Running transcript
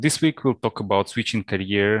This week, we'll talk about switching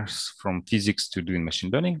careers from physics to doing machine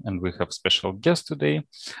learning. And we have a special guest today,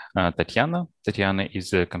 Tatiana. Tatiana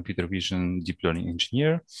is a computer vision deep learning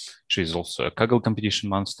engineer. She is also a Kaggle competition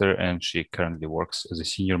monster, and she currently works as a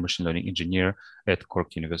senior machine learning engineer at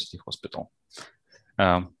Cork University Hospital.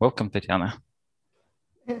 Welcome, Tatiana.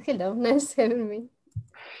 Hello, nice having me.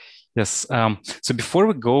 Yes. So before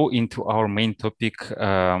we go into our main topic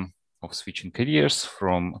of switching careers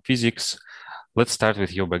from physics, let's start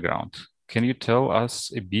with your background. Can you tell us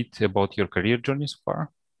a bit about your career journey so far?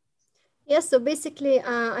 Yes, so basically,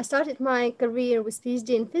 I started my career with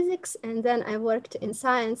PhD in physics, and then I worked in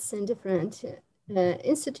science in different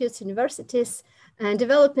institutes, universities, and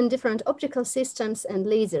developing different optical systems and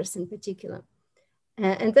lasers in particular.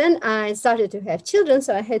 And then I started to have children,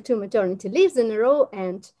 so I had 2 maternity leaves in a row,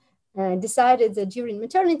 and decided that during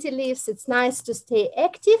maternity leaves, it's nice to stay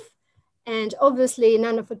active. And obviously,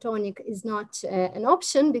 nanophotonic is not an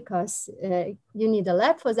option because you need a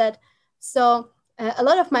lab for that. So a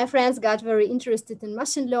lot of my friends got very interested in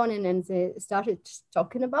machine learning and they started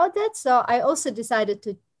talking about that. So I also decided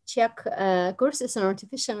to check courses on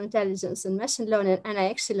artificial intelligence and machine learning, and I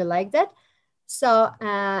actually like that. So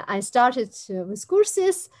I started with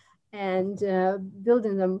courses and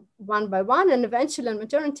building them one by one. And eventually on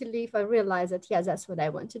maternity leave, I realized that, yeah, that's what I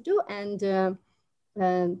want to do. And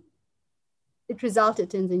it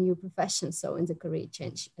resulted in the new profession, so in the career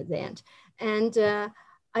change at the end. And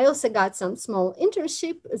I also got some small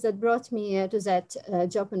internship that brought me to that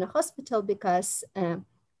job in a hospital because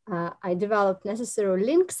I developed necessary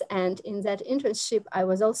links. And in that internship, I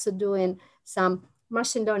was also doing some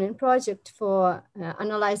machine learning project for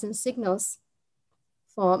analyzing signals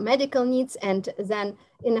for medical needs. And then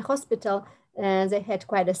in a hospital, they had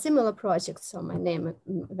quite a similar project. So my name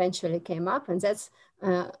eventually came up, and that's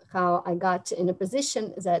how I got in a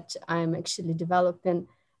position that I'm actually developing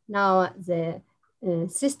now the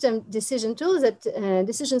system decision tool, that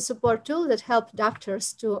decision support tool that help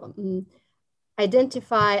doctors to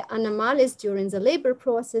identify anomalies during the labor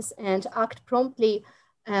process and act promptly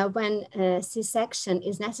when C-section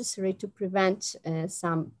is necessary to prevent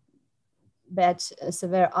some bad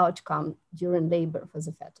severe outcome during labor for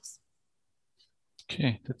the fetus.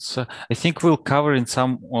 Okay, that's. I think we'll cover in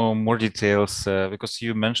some more details because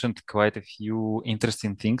you mentioned quite a few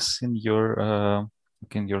interesting things in your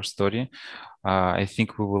story. I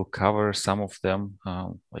think we will cover some of them,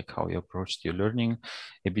 like how you approached your learning,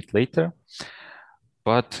 a bit later.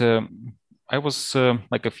 But I was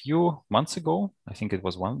like a few months ago, I think it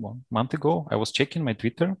was one month ago, I was checking my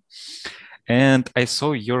Twitter, and I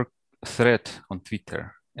saw your thread on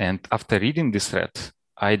Twitter. And after reading this thread,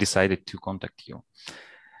 I decided to contact you.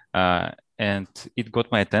 And it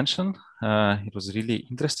got my attention. It was really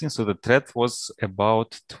interesting. So the thread was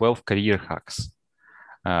about 12 career hacks.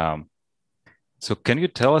 So can you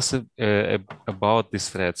tell us about this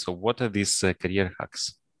thread? So what are these career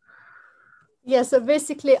hacks? Yeah, so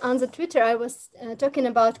basically on the Twitter, I was talking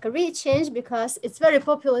about career change because it's a very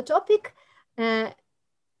popular topic.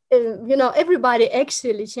 Everybody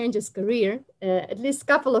actually changes career at least a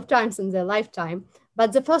couple of times in their lifetime.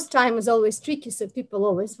 But the first time is always tricky. So people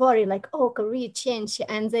always worry like, oh, career change.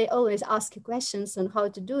 And they always ask you questions on how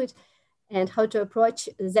to do it and how to approach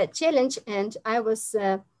that challenge. And I was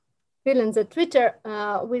filling the Twitter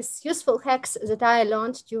with useful hacks that I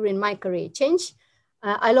learned during my career change.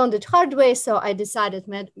 I learned it hard way. So I decided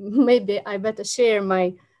maybe I better share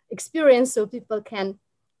my experience so people can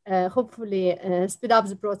hopefully speed up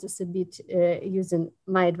the process a bit using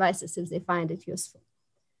my advices if they find it useful.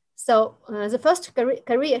 So the first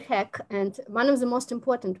career hack, and one of the most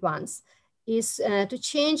important ones, is to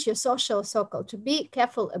change your social circle, to be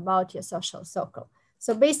careful about your social circle.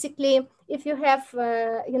 So basically, if you have,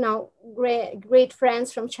 great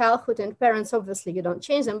friends from childhood and parents, obviously you don't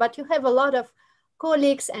change them, but you have a lot of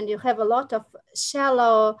colleagues and you have a lot of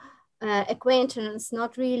shallow acquaintance,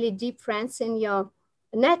 not really deep friends in your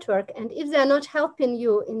network. And if they're not helping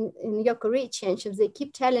you in your career change, if they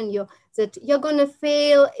keep telling you that you're going to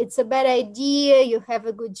fail, it's a bad idea, you have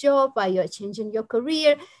a good job, while you're changing your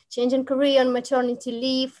career, changing career on maternity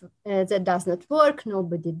leave, that does not work,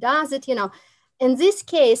 nobody does it, In this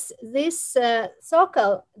case, this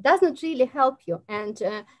circle does not really help you. And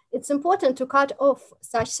it's important to cut off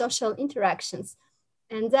such social interactions.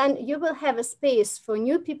 And then you will have a space for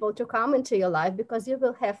new people to come into your life because you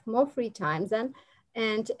will have more free time then.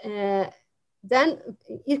 And then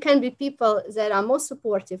it can be people that are more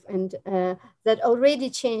supportive and that already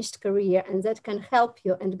changed career and that can help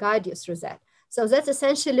you and guide you through that. So that's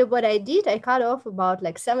essentially what I did. I cut off about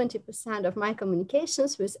like 70% of my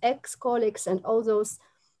communications with ex-colleagues and all those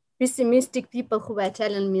pessimistic people who were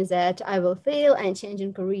telling me that I will fail and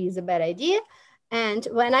changing career is a bad idea. And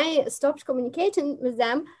when I stopped communicating with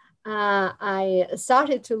them, I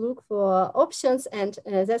started to look for options, and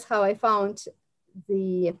that's how I found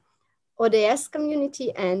the ODS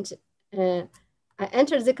community, and I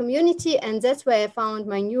entered the community, and that's where I found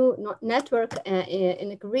my new network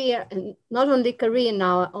in a career, and not only career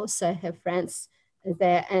now, I also have friends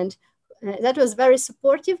there, and that was very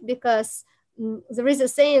supportive because there is a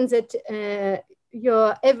saying that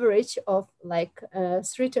your average of like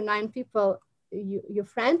 3 to 9 people you're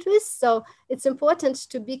friends with, so it's important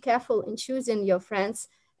to be careful in choosing your friends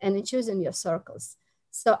and in choosing your circles.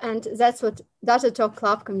 So, and that's what Data Talk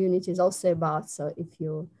Club community is also about. So if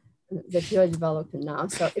you that you're developing now.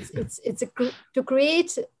 So it's to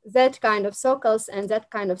create that kind of circles and that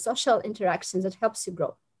kind of social interaction that helps you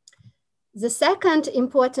grow. The second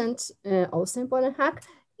important, also important hack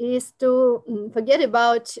is to forget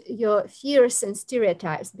about your fears and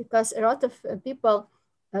stereotypes, because a lot of people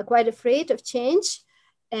are quite afraid of change,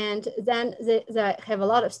 and then they have a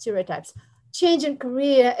lot of stereotypes. Changing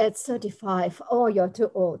career at 35, oh, you're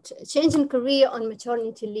too old. Changing career on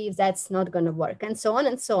maternity leave, that's not going to work, and so on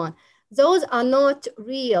and so on. Those are not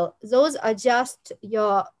real. Those are just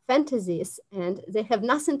your fantasies, and they have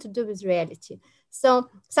nothing to do with reality. So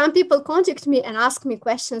some people contact me and ask me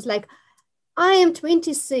questions like, I am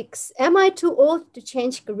 26. Am I too old to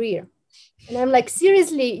change career? And I'm like,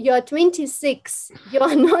 seriously, you're 26.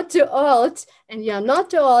 You're not too old, and you're not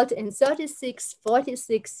too old in 36,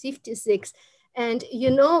 46, 56. And you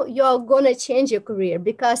know, you're going to change your career,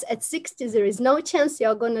 because at 60, there is no chance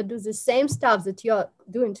you're going to do the same stuff that you're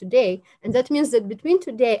doing today. And that means that between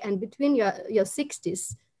today and between your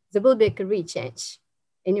 60s, there will be a career change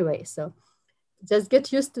anyway. So just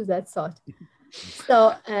get used to that thought.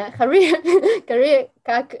 So career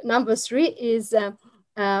hack number 3 is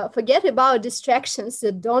forget about distractions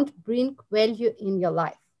that don't bring value in your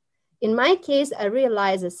life. In my case, I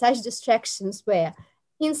realized that such distractions were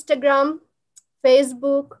Instagram,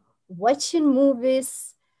 Facebook, watching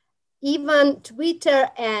movies, even Twitter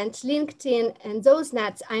and LinkedIn, and those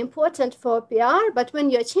nets are important for PR, but when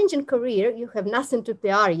you're changing career, you have nothing to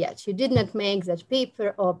PR yet. You did not make that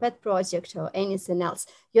paper or pet project or anything else.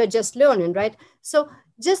 You're just learning, right? So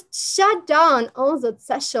just shut down all those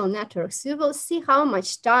social networks. You will see how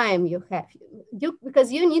much time you have.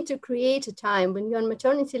 Because you need to create a time. When you're on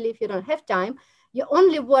maternity leave, you don't have time. You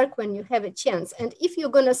only work when you have a chance. And if you're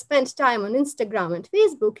going to spend time on Instagram and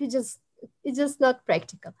Facebook, it's just not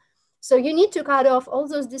practical. So you need to cut off all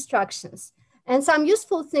those distractions. And some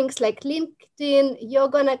useful things like LinkedIn, you're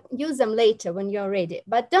going to use them later when you're ready.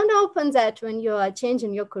 But don't open that when you are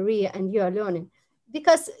changing your career and you are learning,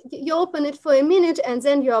 because you open it for a minute and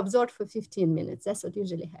then you're absorbed for 15 minutes. That's what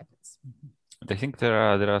usually happens. I think there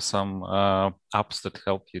are some apps that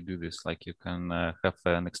help you do this. Like you can have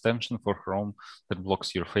an extension for Chrome that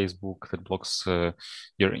blocks your Facebook, that blocks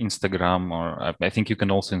your Instagram, or I think you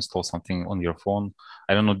can also install something on your phone.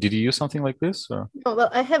 I don't know. Did you use something like this? Or? No,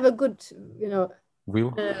 well, I have a good,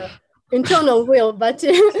 will. Internal will, but so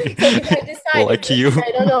if I decide, like you.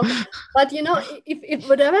 I don't know. But if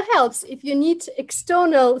whatever helps, if you need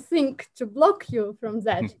external thing to block you from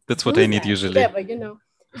that, that's what I need usually. Whatever,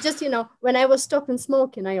 just when I was stopping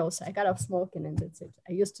smoking, I got off smoking, and that's it.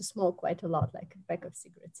 I used to smoke quite a lot, like a pack of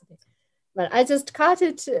cigarettes a day, but I just cut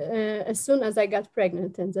it as soon as I got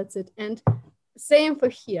pregnant, and that's it. And same for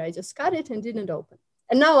here, I just cut it and didn't open.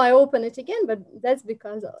 And now I open it again, but that's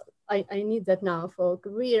because I need that now for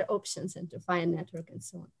career options and to find network and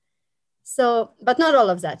so on. So, but not all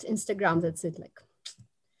of that. Instagram, that's it.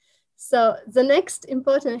 So the next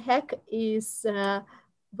important hack is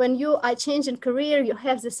when you are changing career, you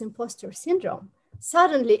have this imposter syndrome.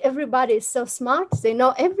 Suddenly, everybody is so smart. They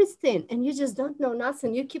know everything, and you just don't know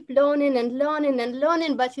nothing. You keep learning and learning and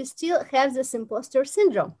learning, but you still have this imposter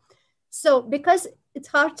syndrome. So because it's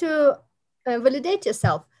hard to validate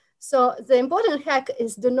yourself. So the important hack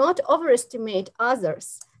is do not overestimate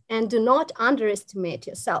others and do not underestimate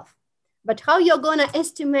yourself. But how you're going to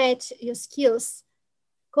estimate your skills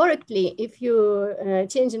correctly if you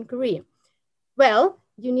change in career? Well,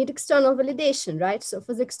 you need external validation, right? So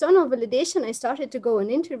for the external validation, I started to go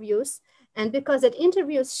on interviews, and because that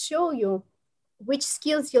interviews show you which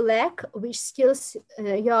skills you lack, which skills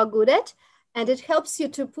you are good at, and it helps you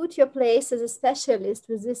to put your place as a specialist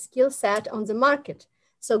with this skill set on the market.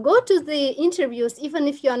 So go to the interviews, even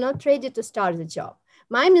if you are not ready to start the job.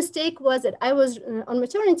 My mistake was that I was on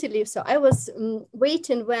maternity leave, so I was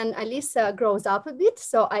waiting when Alisa grows up a bit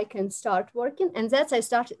so I can start working. And that's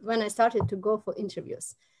when I started to go for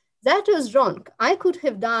interviews. That was wrong. I could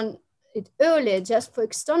have done it earlier just for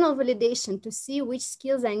external validation to see which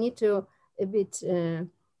skills I need to a bit,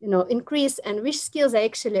 increase and which skills are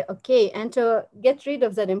actually okay, and to get rid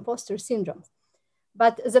of that imposter syndrome.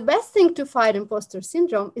 But the best thing to fight imposter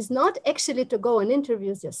syndrome is not actually to go on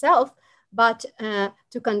interviews yourself, but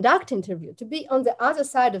to conduct interview, to be on the other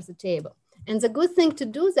side of the table. And the good thing to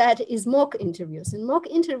do that is mock interviews. In mock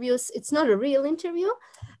interviews, it's not a real interview.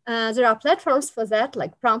 There are platforms for that,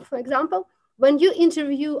 like Prompt, for example. When you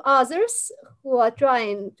interview others who are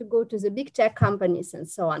trying to go to the big tech companies and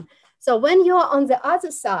so on. So when you're on the other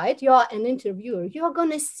side, you're an interviewer, you're going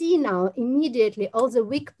to see now immediately all the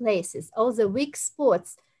weak places, all the weak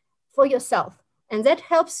spots for yourself. And that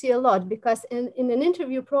helps you a lot, because in an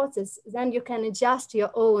interview process, then you can adjust your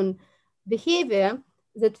own behavior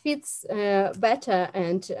that fits better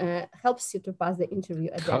and helps you to pass the interview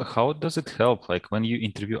again. How does it help? Like when you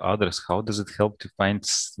interview others, how does it help to find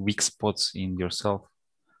weak spots in yourself?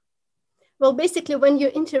 Well, basically, when you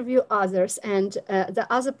interview others and the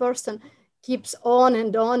other person keeps on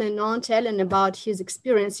and on and on telling about his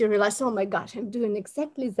experience, you realize, oh my gosh, I'm doing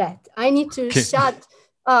exactly that. I need to shut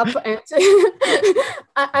up and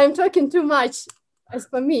I'm talking too much as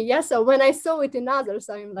for me. Yeah. So when I saw it in others,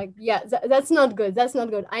 I'm like, yeah, that's not good. That's not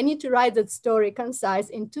good. I need to write that story concise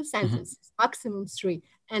in 2 sentences, maximum 3,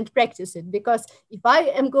 and practice it. Because if I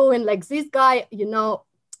am going like this guy,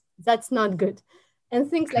 that's not good. And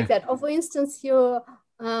things like that. Or for instance, you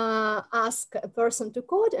ask a person to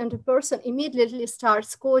code and a person immediately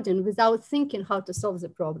starts coding without thinking how to solve the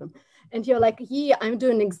problem. And you're like, yeah, I'm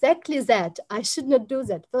doing exactly that. I should not do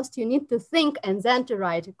that. First, you need to think and then to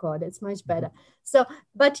write a code. It's much better. So,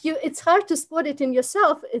 but it's hard to spot it in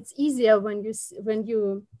yourself. It's easier when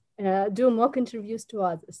you do mock interviews to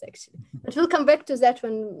others, actually. But we'll come back to that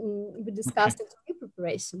when we discussed interview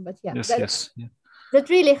preparation. But yeah, that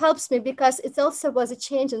really helps me, because it also was a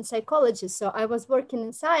change in psychology. So I was working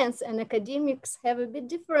in science, and academics have a bit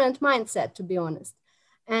different mindset, to be honest.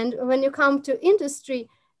 And when you come to industry,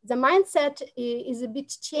 the mindset is a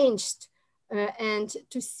bit changed. And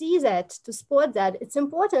to see that, to spot that, it's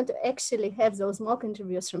important to actually have those mock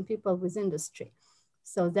interviews from people with industry.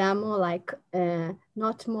 So they're more like,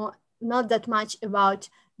 not that much about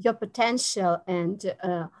your potential and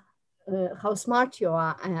how smart you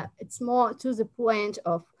are. It's more to the point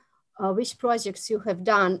of which projects you have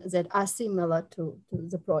done that are similar to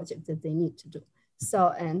the project that they need to do. So,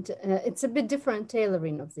 and it's a bit different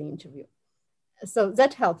tailoring of the interview. So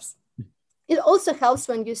that helps. It also helps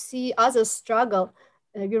when you see others struggle.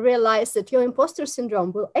 You realize that your imposter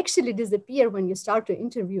syndrome will actually disappear when you start to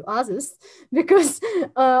interview others, because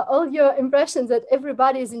all your impressions that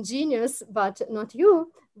everybody is ingenious, but not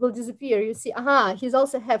you, will disappear. You see, he's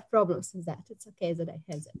also have problems with that. It's okay that I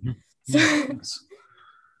have that. So,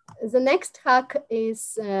 the next hack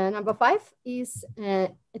is number 5 is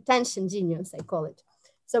attention genius, I call it.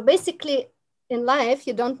 So basically in life,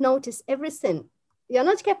 you don't notice everything. You're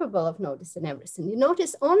not capable of noticing everything. You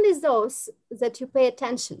notice only those that you pay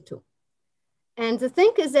attention to. And the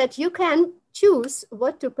thing is that you can choose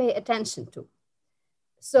what to pay attention to.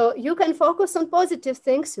 So you can focus on positive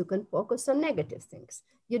things, you can focus on negative things.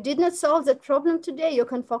 You did not solve that problem today, you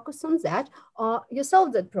can focus on that, or you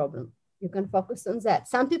solved that problem, you can focus on that.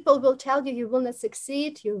 Some people will tell you will not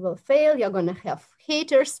succeed, you will fail, you're gonna have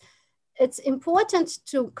haters. It's important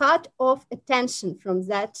to cut off attention from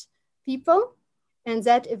that people and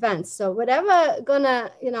that event. So whatever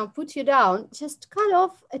gonna, put you down, just cut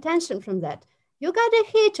off attention from that. You got a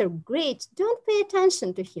hater, great. Don't pay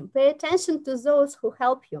attention to him. Pay attention to those who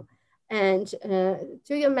help you, and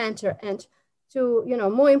to your mentor, and to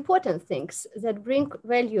more important things that bring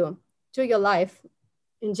value to your life.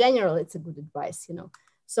 In general, it's a good advice,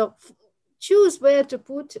 So choose where to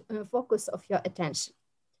put focus of your attention.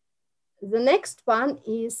 The next one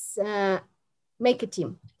is make a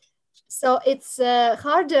team. So it's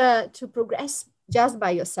harder to progress just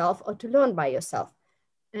by yourself or to learn by yourself.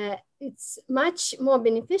 It's much more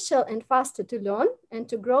beneficial and faster to learn and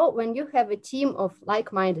to grow when you have a team of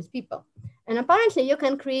like-minded people. And apparently you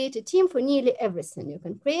can create a team for nearly everything. You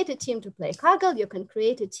can create a team to play Kaggle, you can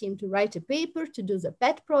create a team to write a paper, to do the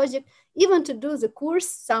pet project, even to do the course.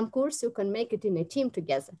 Some course you can make it in a team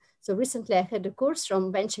together. So recently I had a course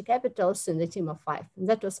from venture capitals in a team of 5. And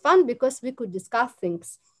that was fun because we could discuss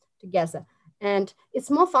things together. And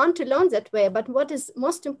it's more fun to learn that way. But what is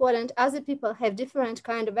most important, other people have different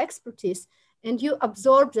kind of expertise, and you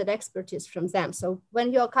absorb that expertise from them. So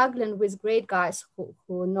when you're Kaggling with great guys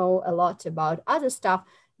who know a lot about other stuff,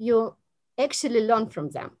 you actually learn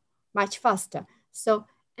from them much faster. So,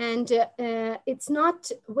 And it's not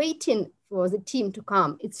waiting for the team to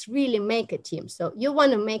come. It's really make a team. So you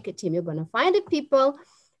want to make a team. You're going to find the people,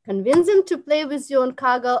 convince them to play with you on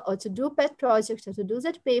Kaggle or to do pet project or to do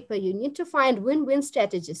that paper. You need to find win-win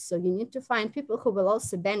strategies. So you need to find people who will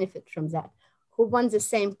also benefit from that, who want the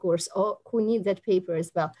same course or who need that paper as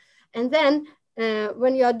well. And then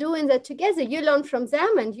when you are doing that together, you learn from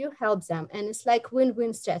them and you help them. And it's like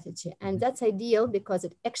win-win strategy. And that's ideal because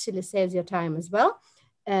it actually saves your time as well,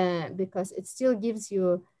 because it still gives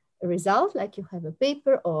you a result, like you have a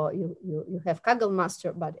paper or you have Kaggle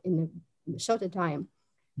master, but in a shorter time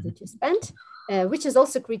that you spent, which is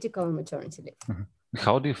also critical in maternity leave. Mm-hmm.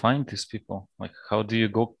 How do you find these people? Like, how do you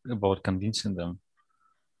go about convincing them?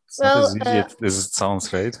 It's well, not as easy as it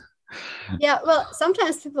sounds, right? Yeah, well,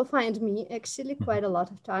 sometimes people find me, actually, quite a lot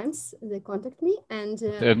of times. They contact me and...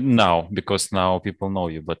 now, because now people know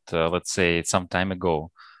you, but let's say some time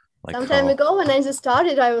ago. Like some time ago, when I just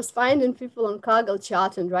started, I was finding people on Kaggle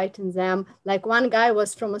chat and writing them. Like one guy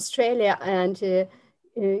was from Australia and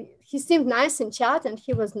he seemed nice in chat and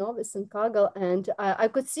he was novice in Kaggle. And I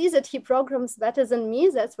could see that he programs better than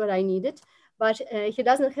me. That's what I needed. But he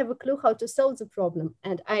doesn't have a clue how to solve the problem.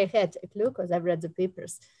 And I had a clue because I've read the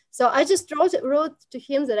papers. So I just wrote to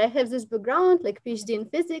him that I have this background, like PhD in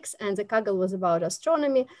physics, and the Kaggle was about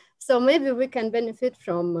astronomy. So maybe we can benefit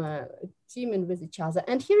from teaming with each other.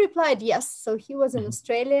 And he replied, yes. So he was in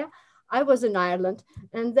Australia, I was in Ireland.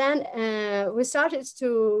 And then we started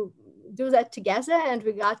to do that together and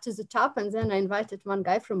we got to the top. And then I invited one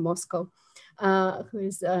guy from Moscow, who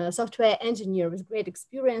is a software engineer with great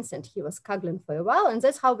experience, and he was Kaggling for a while. And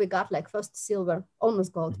that's how we got like first silver,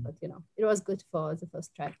 almost gold, but you know, it was good for the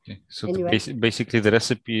first try. Okay. So anyway. basically the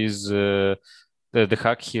recipe is, the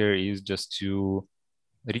hack here is just to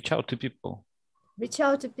reach out to people. Reach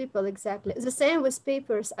out to people, exactly. The same with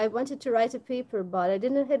papers. I wanted to write a paper, but I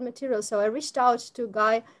didn't have material. So I reached out to a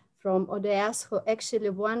guy from ODS who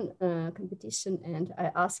actually won a competition, and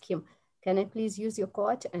I asked him, can I please use your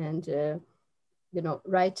code and you know,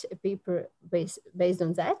 write a paper based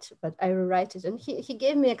on that, but I rewrite it. And he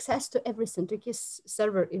gave me access to everything, to his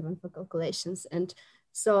server even for calculations. And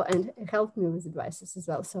so, and helped me with advices as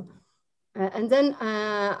well. So, and then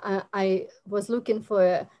I was looking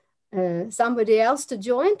for somebody else to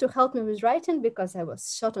join to help me with writing because I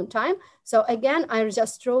was short on time. So again, I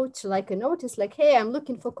just wrote like a notice like, hey, I'm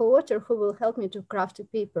looking for co-author who will help me to craft a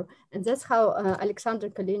paper. And that's how Alexander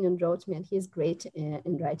Kalinin wrote me, and he's great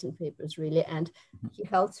in writing papers, really. And he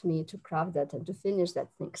helped me to craft that and to finish that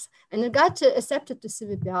things. And it got accepted to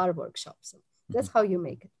CVPR workshop. So that's how you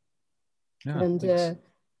make it. Yeah, and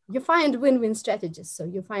you find win-win strategies. So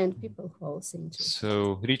you find people who are also interested.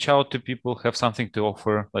 So reach out to people, have something to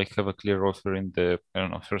offer, like have a clear offer in the, I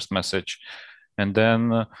don't know, first message. And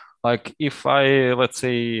then like if let's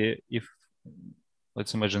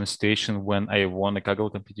imagine a situation when I won a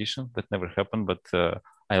Kaggle competition. That never happened, but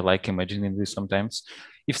I like imagining this sometimes.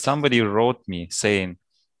 If somebody wrote me saying,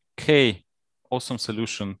 hey, awesome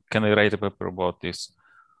solution, can I write a paper about this?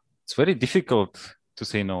 It's very difficult to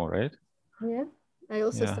say no, right? Yeah. I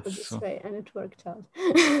also thought this way, and it worked out.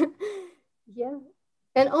 Yeah.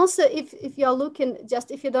 And also, if you're looking,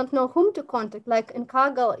 just if you don't know whom to contact, like in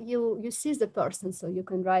Kaggle, you see the person, so you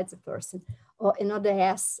can write the person, or in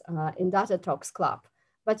ODS, in Data Talks Club.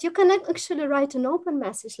 But you can actually write an open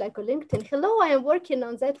message like a LinkedIn. Hello, I am working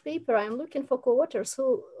on that paper. I'm looking for co-authors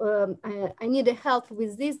who I need help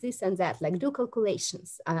with this and that, like do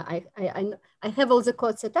calculations. I have all the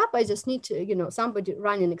code set up. I just need to, you know, somebody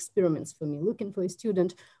running experiments for me, looking for a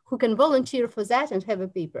student who can volunteer for that and have a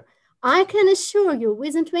paper. I can assure you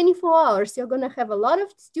within 24 hours, you're going to have a lot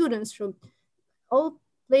of students from all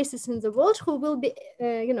places in the world who will be,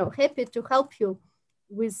 you know, happy to help you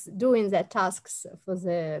with doing the tasks for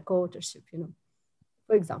the co-authorship, you know,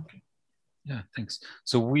 for example. Yeah, thanks.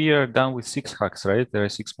 So we are done with 6 hacks, right? There are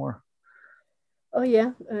 6 more. Oh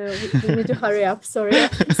yeah, we need to hurry up, sorry.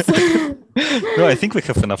 No, I think we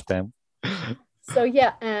have enough time. So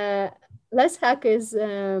yeah, last hack is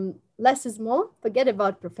less is more, forget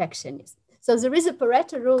about perfectionism. So there is a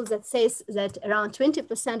Pareto rule that says that around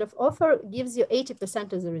 20% of offer gives you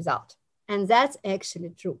 80% of the result. And that's actually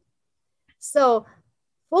true. So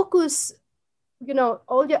focus, you know,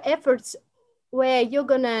 all your efforts where you're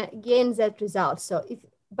gonna gain that result. So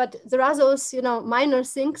but there are those, you know, minor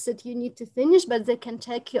things that you need to finish, but they can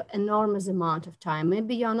take you enormous amount of time.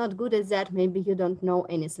 Maybe you're not good at that. Maybe you don't know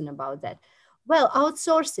anything about that. Well,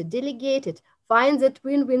 outsource it, delegate it, find that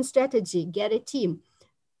win-win strategy, get a team.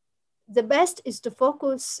 The best is to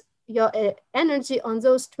focus your energy on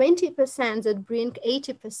those 20% that bring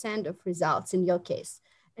 80% of results in your case.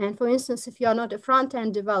 And for instance, if you're not a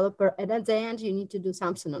front-end developer and at the end you need to do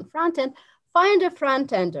something on front-end, find a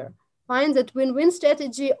front-ender. Find that win-win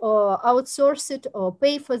strategy or outsource it or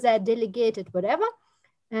pay for that, delegate it, whatever.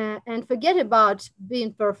 And forget about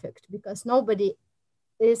being perfect, because nobody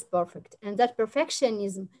is perfect. And that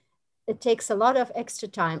perfectionism, it takes a lot of extra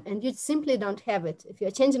time and you simply don't have it. If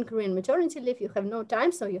you're changing career in maternity leave, you have no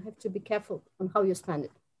time, so you have to be careful on how you spend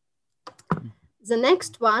it. The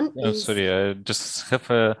next one is... Sorry, I just have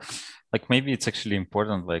a, like, maybe it's actually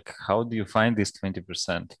important, like, how do you find this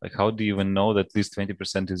 20%? Like, how do you even know that this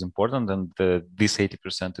 20% is important and this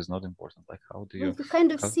 80% is not important? Like, how do you... Well, you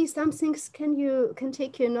kind of see some things can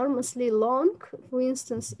take you enormously long. For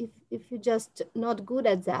instance, if you're just not good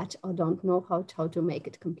at that or don't know how to make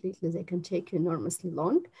it completely, they can take you enormously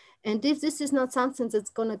long. And if this is not something that's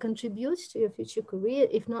going to contribute to your future career,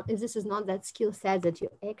 if this is not that skill set that you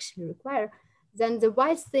actually require, then the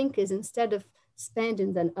wise thing is, instead of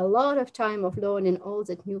spending then a lot of time of learning all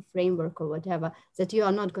that new framework or whatever that you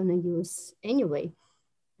are not going to use anyway,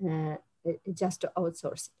 just to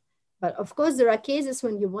outsource it. But of course, there are cases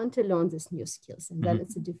when you want to learn these new skills, and then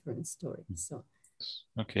it's a different story. So,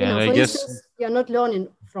 okay, and I guess instance, you're not learning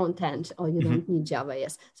front end, or you don't need Java,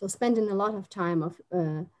 yes. So spending a lot of time of,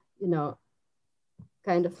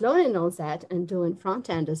 kind of learning all that and doing front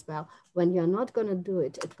end as well, when you're not going to do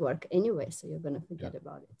it at work anyway, so you're going to forget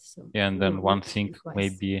about it. So yeah, and then one thing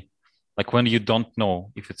maybe, like, when you don't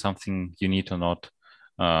know if it's something you need or not,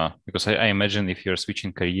 because I imagine if you're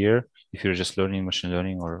switching career, if you're just learning machine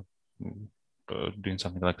learning or doing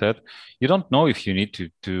something like that, you don't know if you need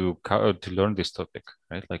to learn this topic,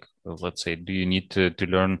 right? Like, let's say, do you need to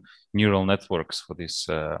learn neural networks for this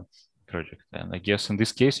project? And I guess in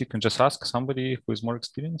this case, you can just ask somebody who is more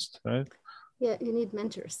experienced, right? Yeah, you need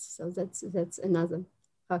mentors. So that's another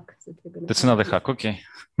hack that we're gonna. That's another hack. Okay.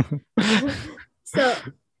 So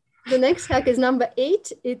the next hack is number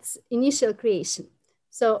 8. It's initial creation.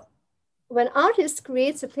 So when artist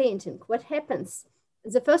creates a painting, what happens?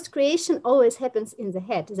 The first creation always happens in the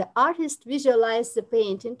head. The artist visualizes the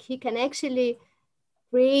painting. He can actually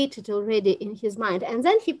create it already in his mind, and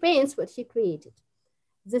then he paints what he created.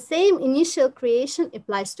 The same initial creation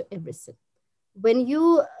applies to everything. When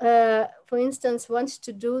you, for instance, want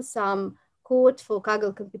to do some code for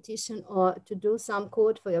Kaggle competition, or to do some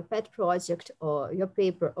code for your pet project or your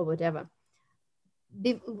paper or whatever,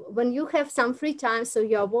 when you have some free time, so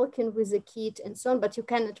you're working with a kid and so on, but you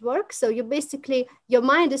cannot work. So you basically, your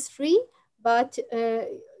mind is free, but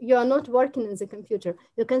you're not working in the computer.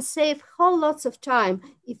 You can save whole lots of time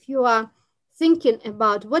if you are thinking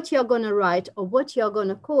about what you're going to write or what you're going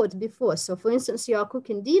to code before. So for instance, you are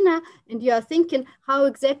cooking dinner and you are thinking how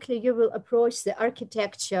exactly you will approach the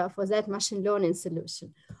architecture for that machine learning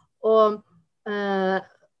solution, or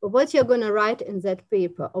what you're going to write in that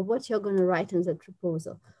paper, or what you're going to write in that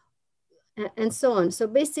proposal, and so on. So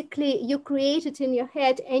basically, you create it in your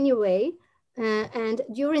head anyway. And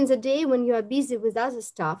during the day, when you are busy with other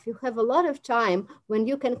stuff, you have a lot of time when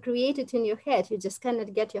you can create it in your head. You just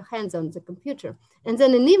cannot get your hands on the computer. And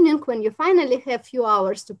then in the evening, when you finally have a few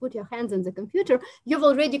hours to put your hands on the computer, you've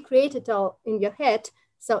already created it all in your head.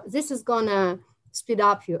 So this is going to speed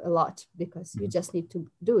up you a lot, because you just need to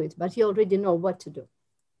do it, but you already know what to do.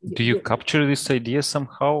 Do you capture this idea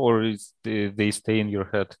somehow, or is they stay in your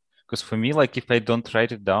head? Because for me, like, if I don't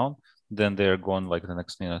write it down, then they're gone like the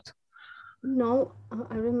next minute. No,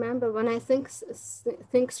 I remember when I think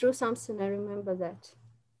through something, I remember that.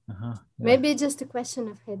 Yeah. Maybe just a question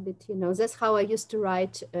of habit, that's how I used to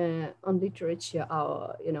write on literature,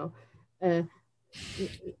 or,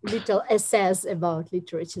 little essays about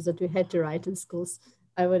literature that we had to write in schools.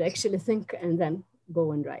 I would actually think and then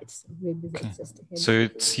go and write. So maybe that's just a habit. So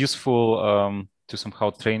it's useful to somehow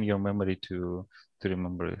train your memory to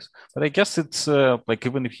remember this. But I guess it's like,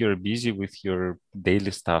 even if you're busy with your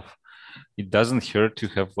daily stuff, it doesn't hurt to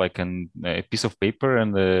have like a piece of paper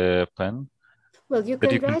and a pen. Well, you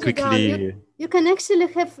can write it down. You can actually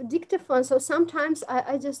have dictaphone. So sometimes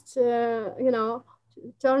I just,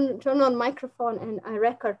 turn on microphone and I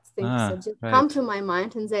record things that just come to my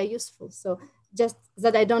mind, and they're useful. So just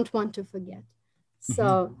that I don't want to forget.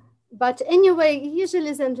 So, but anyway,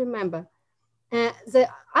 usually then remember. The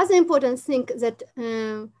other important thing that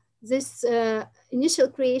this initial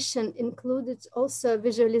creation included also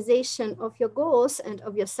visualization of your goals and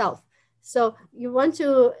of yourself. So you want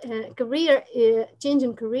to,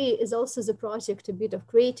 changing career is also the project a bit of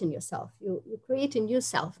creating yourself. You create a new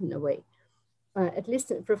self in a way, at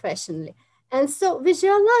least professionally. And so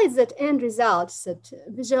visualize that end result,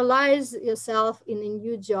 visualize yourself in a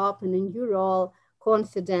new job, in a new role,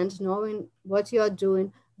 confident, knowing what you are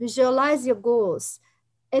doing. Visualize your goals.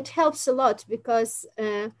 it helps a lot because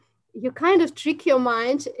you kind of trick your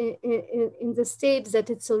mind in the state that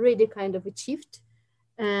it's already kind of achieved.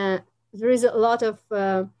 There is a lot of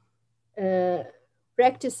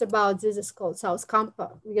practice about this. Is called South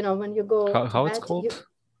Kampa. You know, when you go to How bed, it's called?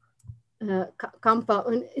 Kampa,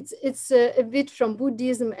 and it's a bit from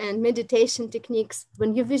Buddhism and meditation techniques.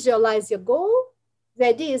 When you visualize your goal, the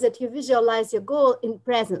idea is that you visualize your goal in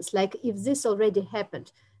presence, like if this already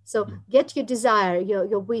happened. So get your desire,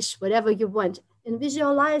 your wish, whatever you want, and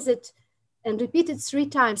visualize it and repeat it 3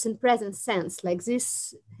 times in present sense, like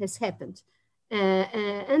this has happened.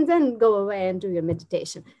 And then go away and do your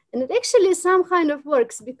meditation. And it actually some kind of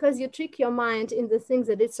works because you trick your mind in the things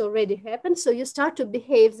that it's already happened. So you start to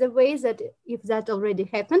behave the way that if that already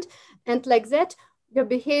happened. And like that, your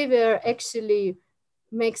behavior actually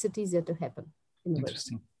makes it easier to happen.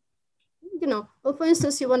 Interesting. You know, well, for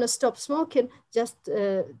instance, you want to stop smoking, just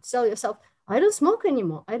tell yourself, I don't smoke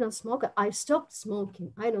anymore. I don't smoke. I stopped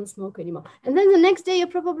smoking. I don't smoke anymore. And then the next day you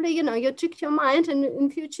probably, you know, you tricked your mind, and in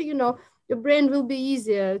future, you know, your brain will be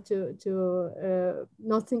easier to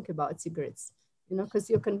not think about cigarettes, you know, because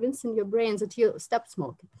you're convincing your brain that you stop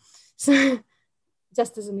smoking. So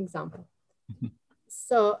just as an example.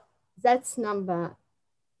 So that's number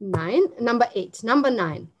 9. Number 8. Number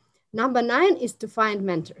 9. Number 9 is to find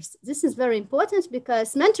mentors. This is very important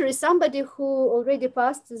because mentor is somebody who already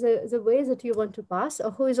passed the way that you want to pass,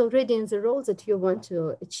 or who is already in the role that you want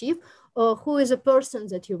to achieve, or who is a person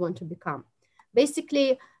that you want to become.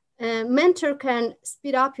 Basically, a mentor can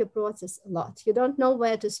speed up your process a lot. You don't know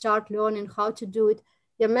where to start learning how to do it.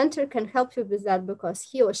 Your mentor can help you with that because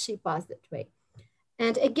he or she passed that way.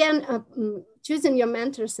 And again, choosing your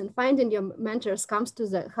mentors and finding your mentors comes to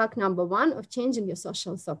the hack number 1 of changing your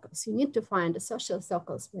social circles. You need to find the social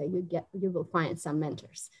circles where you will find some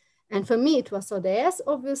mentors. And for me, it was ODS,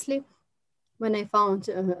 obviously, when I found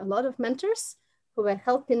a lot of mentors who were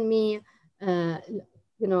helping me,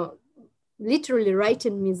 you know, literally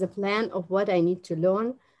writing me the plan of what I need to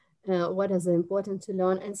learn, what is important to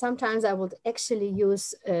learn. And sometimes I would actually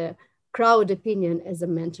use crowd opinion as a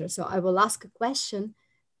mentor. So I will ask a question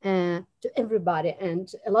to everybody,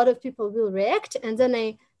 and a lot of people will react. And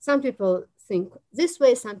then some people think this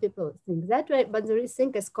way, some people think that way, but there is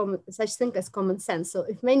such thing as common sense. So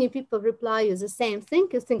if many people reply you the same thing,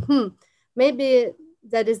 you think, maybe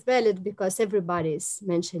that is valid because everybody is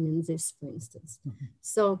mentioning this, for instance.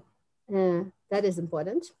 So that is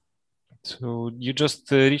important. So you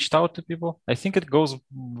just reached out to people. I think it goes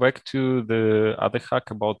back to the other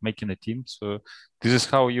hack about making a team. So this is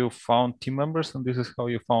how you found team members, and this is how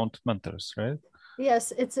you found mentors, right?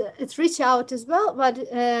 Yes, it's reach out as well, but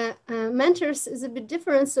mentors is a bit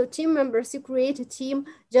different. So team members, you create a team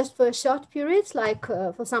just for a short period, like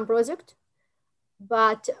for some project.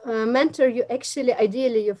 But mentor, you actually,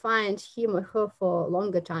 ideally, you find him or her for a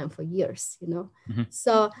longer time, for years, you know.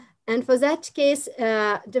 So, and for that case,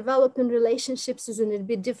 developing relationships is a little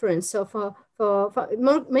bit different. So for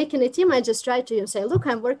making a team, I just try to say, look,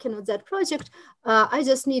 I'm working on that project. I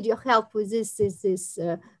just need your help with this.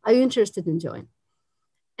 Are you interested in joining?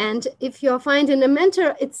 And if you're finding a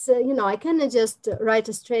mentor, it's, you know, I cannot just write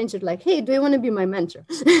a stranger like, hey, do you want to be my mentor?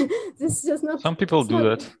 This is just not. Some people do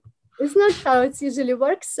that. It's not how it usually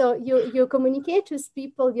works. So you communicate with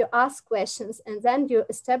people, you ask questions, and then you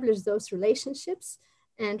establish those relationships.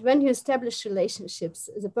 And when you establish relationships,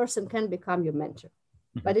 the person can become your mentor.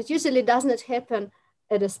 But it usually does not happen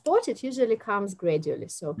at a spot. It usually comes gradually.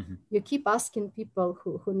 So you keep asking people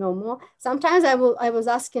who know more. Sometimes I was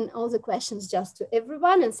asking all the questions just to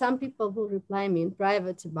everyone, and some people will reply me in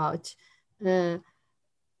private about, you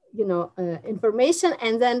know, information.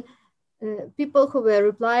 And then people who were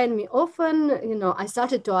replying me often, you know, I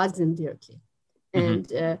started to ask them directly.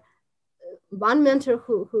 And one mentor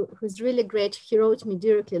who's really great, he wrote me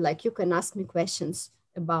directly, like, you can ask me questions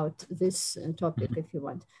about this topic if you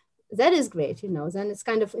want. That is great, you know, then it's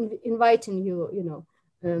kind of inviting you, you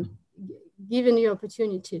know, giving you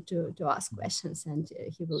opportunity to ask questions, and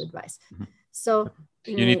he will advise. So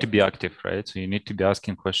you need to be active, right? So you need to be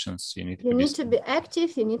asking questions. You need to be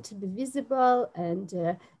active. You need to be visible, and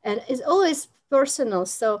it's always personal.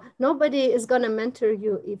 So nobody is gonna mentor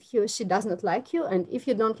you if he or she does not like you, and if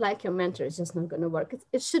you don't like your mentor, it's just not gonna work.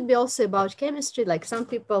 It should be also about chemistry. Like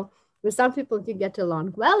with some people you get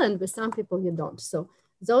along well, and with some people you don't. So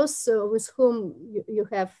those with whom you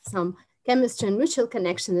have some chemistry and mutual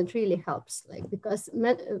connection, it really helps. Like, because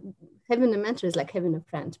having a mentor is like having a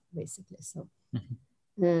friend, basically. So.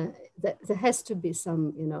 There has to be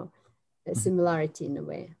some, you know, a similarity in a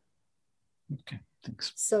way. Okay,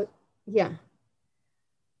 thanks. So, yeah.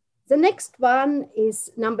 The next one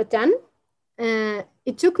is number 10. It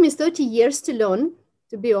it took me 30 years to learn,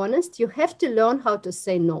 to be honest. You have to learn how to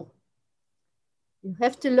say no. You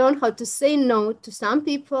have to learn how to say no to some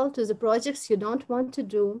people, to the projects you don't want to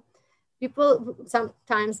do. People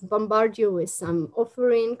sometimes bombard you with some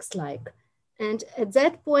offerings and at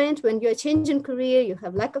that point, when you're changing career, you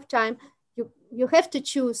have lack of time, you have to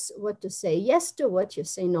choose what to say yes to, what you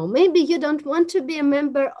say no. Maybe you don't want to be a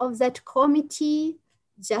member of that committee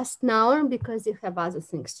just now because you have other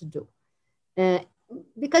things to do.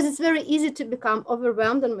 Because it's very easy to become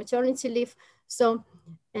overwhelmed on maternity leave. So,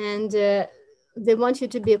 and they want you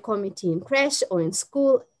to be a committee in crash or in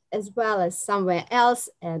school as well as somewhere else.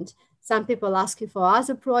 And some people ask you for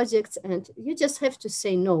other projects, and you just have to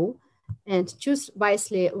say no and choose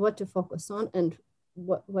wisely what to focus on and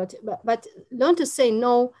but learn to say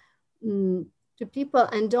no to people,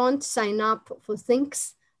 and don't sign up for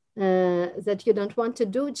things that you don't want to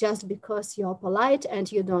do just because you're polite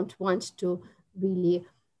and you don't want to really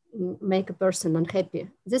make a person unhappy.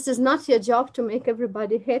 This is not your job to make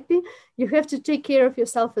everybody happy. You have to take care of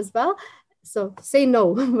yourself as well. So say no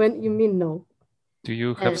when you mean no. Do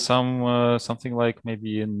you have something like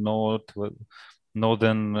maybe no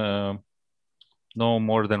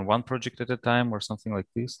more than one project at a time or something like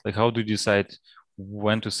this? Like, how do you decide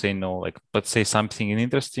when to say no? Like, let's say something an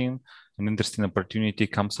interesting opportunity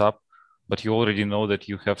comes up, but you already know that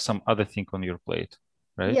you have some other thing on your plate,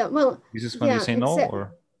 right? Yeah, well, this is when you say no,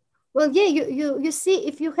 or? Well, yeah, you see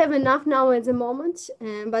if you have enough now at the moment,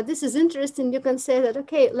 but this is interesting. You can say that,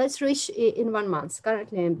 okay, let's reach in 1 month.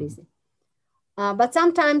 Currently, I'm busy. But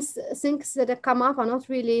sometimes things that come up are not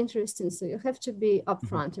really interesting. So you have to be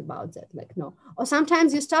upfront about that, like no. Or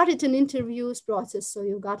sometimes you started an interviews process. So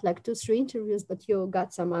you got like 2-3 interviews, but you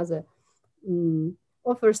got some other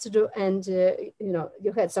offers to do. And,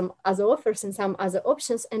 you had some other offers and some other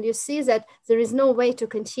options. And you see that there is no way to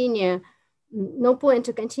continue, no point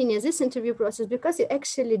to continue this interview process because you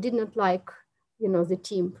actually did not like, the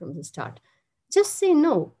team from the start. Just say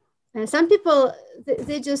no. Some people,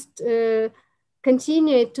 they just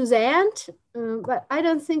continue it to the end, but I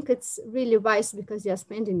don't think it's really wise because you're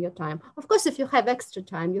spending your time. Of course, if you have extra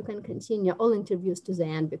time, you can continue all interviews to the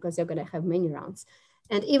end because you're going to have many rounds.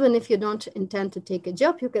 And even if you don't intend to take a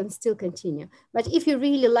job, you can still continue. But if you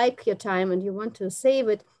really like your time and you want to save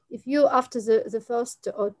it, if you, after the first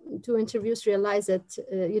or 2 interviews, realize that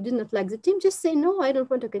you did not like the team, just say, no, I don't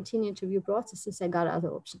want to continue interview processes. I got other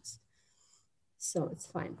options. So it's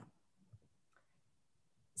fine.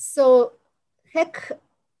 So hack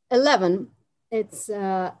 11, it's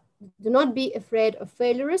do not be afraid of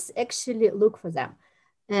failures, actually look for them.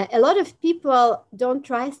 A lot of people don't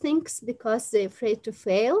try things because they're afraid to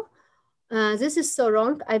fail. This is so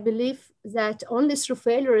wrong. I believe that only through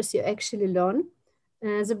failures you actually learn.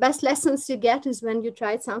 The best lessons you get is when you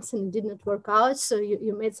tried something and did not work out. So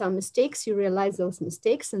you made some mistakes, you realize those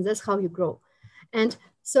mistakes, and that's how you grow. And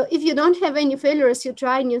so if you don't have any failures, you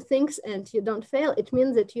try new things and you don't fail, it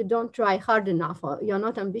means that you don't try hard enough or you're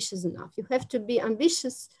not ambitious enough. You have to be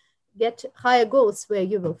ambitious, get higher goals where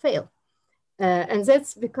you will fail. And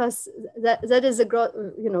that's because that is a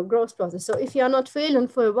growth process. So if you're not failing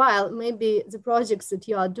for a while, maybe the projects that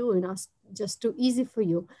you are doing are just too easy for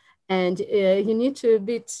you. And you need to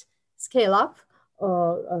scale up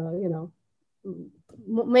or,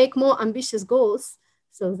 make more ambitious goals.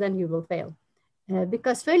 So then you will fail.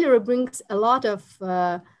 Because failure brings a lot of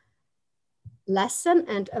lesson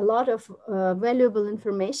and a lot of valuable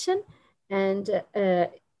information, and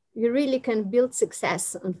you really can build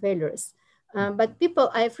success on failures. But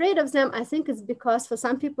people are afraid of them. I think it's because for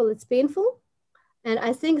some people it's painful. And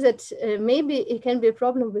I think that maybe it can be a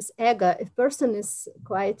problem with ego. If person is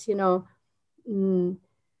quite,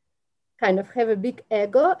 kind of have a big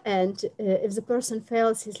ego, and if the person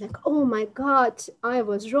fails, he's like, oh my God, I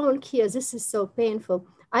was wrong here. This is so painful.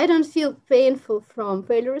 I don't feel painful from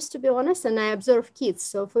failures, to be honest, and I observe kids.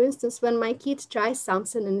 So for instance, when my kid tries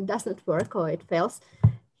something and it doesn't work or it fails,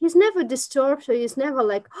 he's never disturbed, or he's never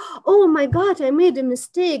like, oh my God, I made a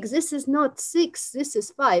mistake. This is not 6, this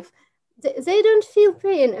is 5. They don't feel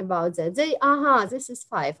pain about that. This is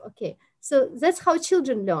 5, okay. So that's how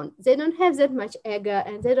children learn. They don't have that much ego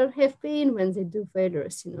and they don't have pain when they do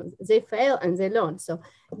failures. They fail and they learn. So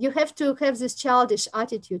you have to have this childish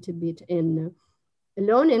attitude a bit in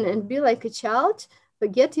learning and be like a child.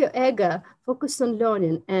 Forget your ego, focus on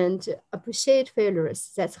learning and appreciate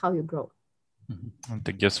failures. That's how you grow. And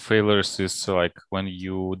I guess failures is like when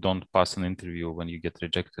you don't pass an interview, when you get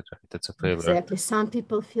rejected, right? That's a failure. Exactly. Some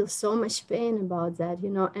people feel so much pain about that,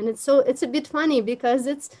 and it's a bit funny because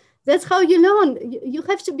that's how you learn. You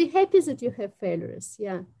have to be happy that you have failures.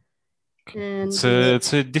 Yeah. And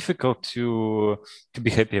it's difficult to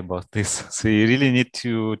be happy about this. So you really need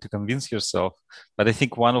to convince yourself. But I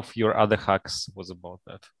think one of your other hacks was about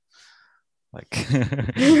that. Like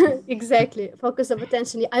exactly, focus of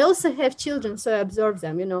attention. I also have children, so I observe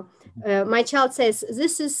them. My child says,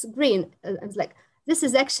 "This is green." I was like, "This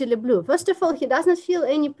is actually blue." First of all, he doesn't feel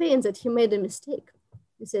any pain that he made a mistake.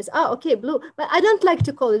 He says, "Oh, okay, blue, but I don't like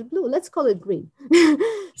to call it blue. Let's call it green."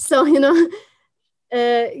 So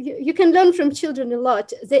you can learn from children a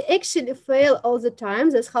lot. They actually fail all the time.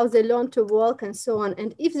 That's how they learn to walk and so on.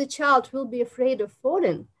 And if the child will be afraid of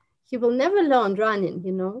falling, he will never learn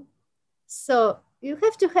running. So you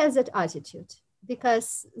have to have that attitude,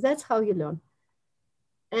 because that's how you learn.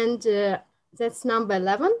 And that's number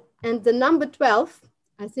 11. And the number 12,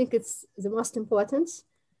 I think it's the most important.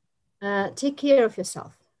 Take care of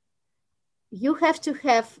yourself. You have to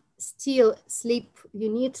have still sleep. You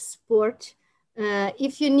need sport.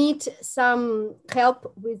 If you need some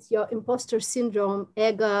help with your imposter syndrome,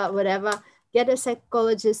 ego, whatever, get a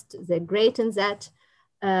psychologist. They're great in that.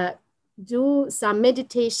 Do some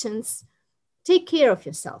meditations. Take care of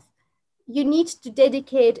yourself. You need to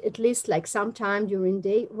dedicate at least like some time during the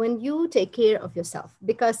day when you take care of yourself.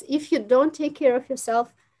 Because if you don't take care of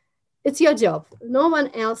yourself, it's your job. No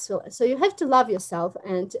one else will. So you have to love yourself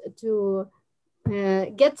and to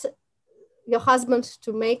get your husband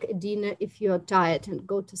to make a dinner if you're tired and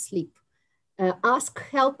go to sleep. Ask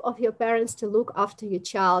help of your parents to look after your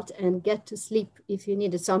child and get to sleep if you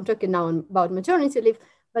need it. So I'm talking now about maternity leave.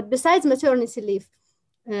 But besides maternity leave,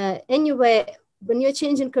 anyway, when you're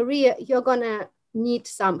changing career, you're gonna need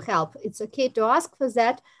some help. It's okay to ask for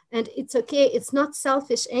that. And it's okay, it's not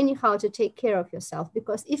selfish anyhow to take care of yourself,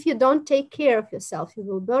 because if you don't take care of yourself, you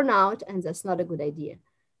will burn out, and that's not a good idea.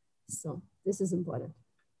 So this is important.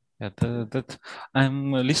 Yeah, that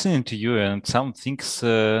I'm listening to you, and some things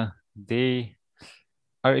they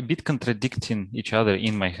are a bit contradicting each other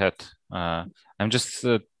in my head. I'm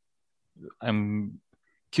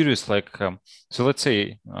curious, like, so let's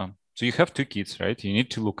say, so you have 2 kids, right? You need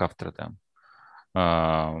to look after them.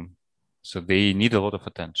 So they need a lot of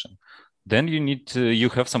attention. Then you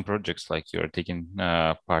have some projects, like you're taking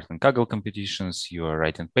part in Kaggle competitions, you are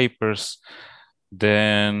writing papers.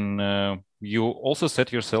 Then you also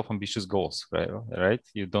set yourself ambitious goals, right?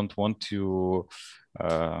 You don't want to,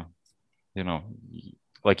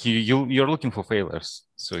 like you're looking for failures.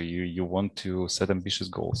 So you want to set ambitious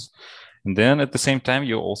goals. And then at the same time,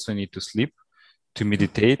 you also need to sleep, to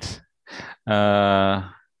meditate,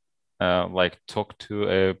 like talk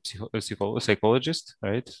to a psychologist,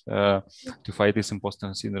 right? To fight this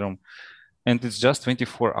imposter syndrome. And it's just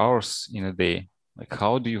 24 hours in a day. Like,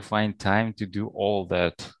 how do you find time to do all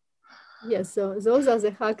that? Yes, so those are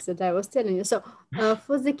the hacks that I was telling you. So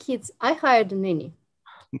for the kids, I hired a nanny.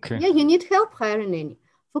 Okay. Yeah, you need help, hire a nanny.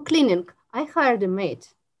 For cleaning, I hired a maid.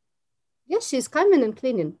 Yes, she's coming and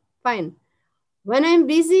cleaning, fine. When I'm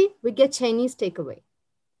busy, we get Chinese takeaway.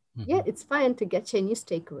 Yeah, it's fine to get Chinese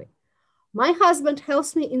takeaway. My husband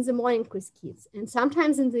helps me in the morning with kids, and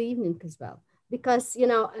sometimes in the evening as well. Because,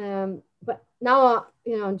 but now,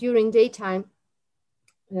 during daytime,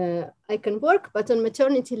 I can work, but on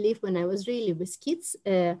maternity leave, when I was really with kids,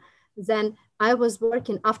 then I was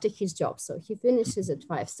working after his job. So he finishes at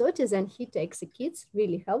 5:30, then he takes the kids,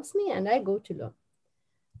 really helps me, and I go to learn.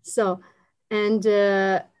 So, and,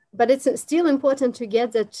 but it's still important to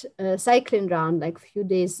get that cycling round, like a few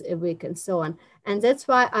days a week and so on. And that's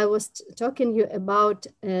why I was talking to you about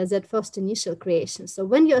that first initial creation. So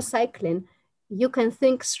when you're cycling, you can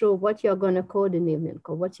think through what you're going to code in the evening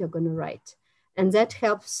or what you're going to write. And that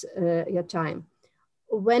helps your time.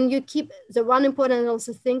 When you keep, the one important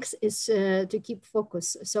also things is to keep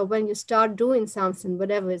focus. So when you start doing something,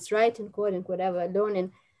 whatever it's writing, coding, whatever,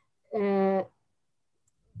 learning,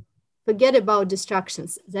 forget about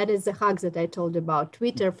distractions. That is the hack that I told about,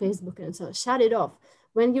 Twitter, Facebook, and so on. Shut it off.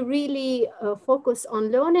 When you really focus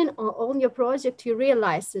on learning or on your project, you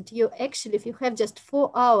realize that you actually, if you have just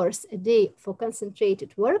 4 hours a day for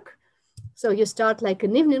concentrated work, so you start like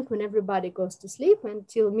an evening when everybody goes to sleep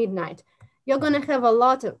until midnight, you're going to have a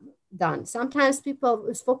lot done. Sometimes people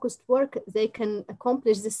with focused work, they can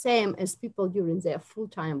accomplish the same as people during their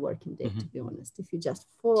full-time working day, to be honest, if you just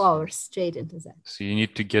 4 hours straight into that. So you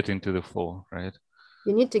need to get into the flow, right?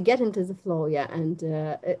 You need to get into the flow, yeah. And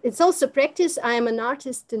it's also practice. I am an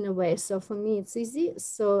artist in a way, so for me it's easy.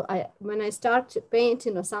 So when I start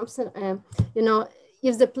painting or something,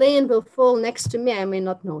 if the plane will fall next to me, I may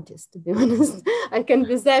not notice, to be honest. I can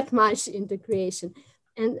be that much into creation.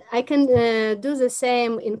 And I can do the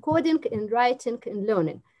same in coding, in writing, in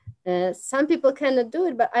learning. Some people cannot do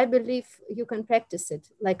it, but I believe you can practice it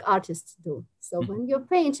like artists do. So when you're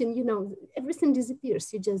painting, you know, everything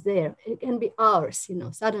disappears. You're just there. It can be hours, you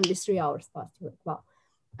know, suddenly 3 hours passed. You're like, wow,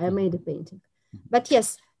 I made a painting. But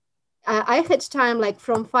yes, I had time like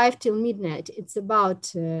from 5 till midnight. It's about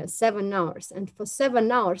 7 hours. And for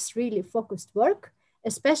 7 hours, really focused work,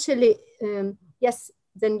 especially, yes,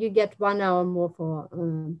 then you get 1 hour more for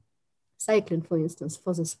cycling, for instance,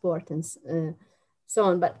 for the sport and so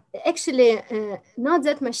on. But actually, not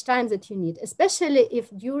that much time that you need, especially if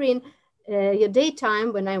during your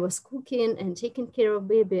daytime, when I was cooking and taking care of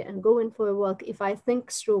baby and going for a walk, if I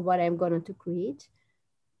think through what I'm going to create,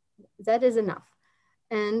 that is enough.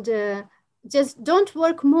 And just don't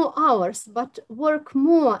work more hours, but work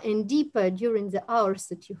more and deeper during the hours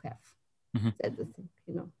that you have. That's the thing,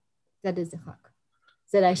 you know, that is the hack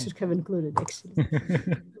that I should have included, actually.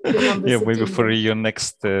 Yeah, maybe for your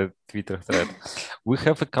next Twitter thread. We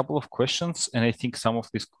have a couple of questions, and I think some of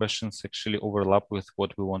these questions actually overlap with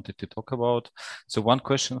what we wanted to talk about. So one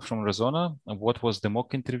question from Razona: what was the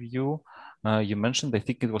mock interview you mentioned? I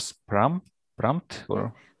think it was prompt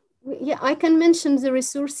or? Yeah, I can mention the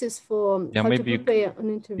resources for how to prepare an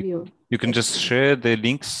interview. You can just share the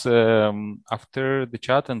links after the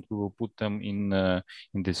chat, and we will put them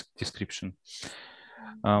in this description.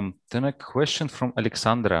 Then a question from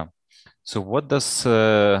Alexandra. So what does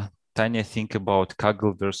Tanya think about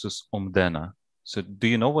Kaggle versus Omdena? So do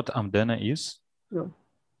you know what Omdena is? No.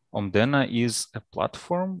 Omdena is a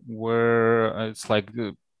platform where it's like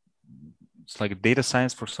data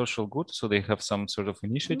science for social good. So they have some sort of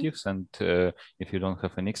initiatives, and if you don't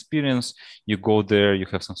have any experience, you go there, you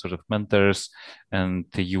have some sort of mentors, and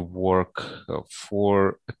you work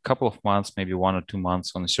for a couple of months, maybe 1 or 2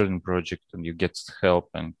 months on a certain project, and you get help,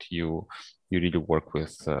 and you really work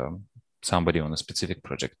with somebody on a specific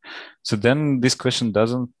project. So then this question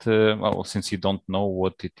doesn't, well, since you don't know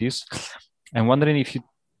what it is, I'm wondering if you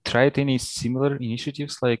tried any similar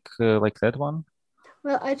initiatives like that one?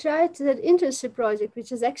 Well, I tried that internship project,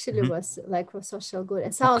 which is actually was like for social good.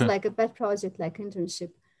 It sounds like a bad project, like internship.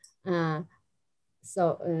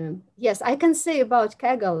 Yes, I can say about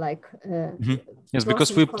Kaggle, like yes,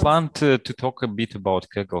 because we planned to talk a bit about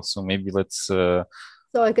Kaggle, so maybe let's. So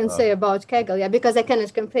I can say about Kaggle, yeah, because I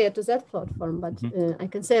cannot compare to that platform, but I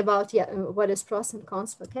can say about what is pros and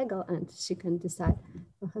cons for Kaggle, and she can decide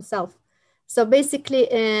for herself. So basically,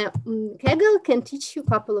 Kaggle can teach you a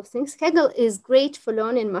couple of things. Kaggle is great for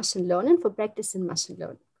learning machine learning, for practicing machine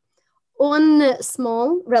learning on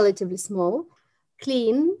small, relatively small,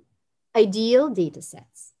 clean, ideal data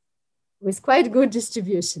sets with quite good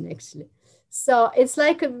distribution, actually. So it's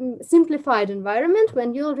like a simplified environment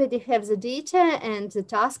when you already have the data and the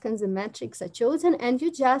task and the metrics are chosen, and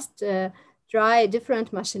you just try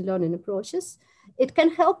different machine learning approaches. It can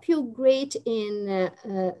help you great in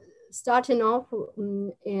starting off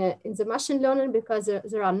in the machine learning, because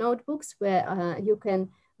there are notebooks where you can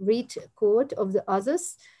read code of the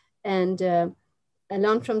others and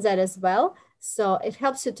learn from that as well. So it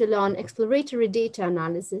helps you to learn exploratory data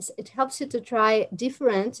analysis. It helps you to try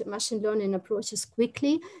different machine learning approaches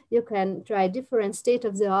quickly. You can try different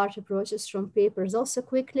state-of-the-art approaches from papers also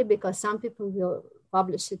quickly, because some people will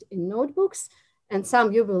publish it in notebooks and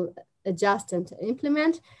some you will adjust and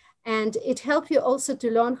implement. And it helps you also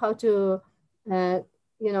to learn how to,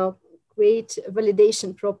 create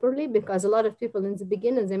validation properly, because a lot of people in the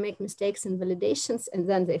beginning, they make mistakes in validations and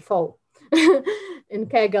then they fall in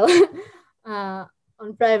Kaggle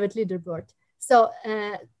on private leaderboard. So,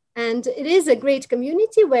 and it is a great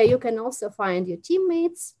community where you can also find your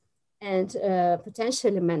teammates and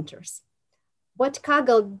potentially mentors. What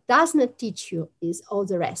Kaggle does not teach you is all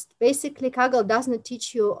the rest. Basically, Kaggle does not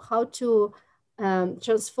teach you how to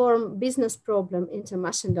transform business problem into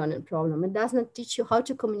machine learning problem. It does not teach you how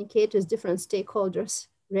to communicate with different stakeholders,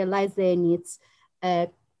 realize their needs,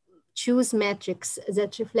 choose metrics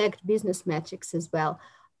that reflect business metrics as well.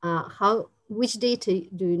 Which data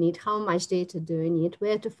do you need? How much data do you need?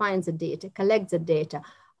 Where to find the data, collect the data,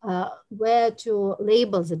 where to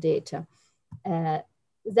label the data.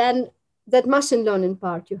 Then that machine learning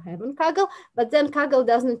part you have on Kaggle, but then Kaggle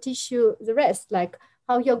doesn't teach you the rest, like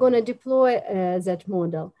how you're going to deploy that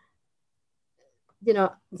model.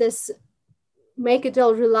 This make it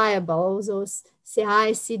all reliable, all those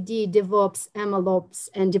CI, CD, DevOps, MLOps,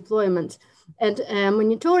 and deployment, and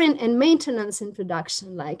monitoring and maintenance in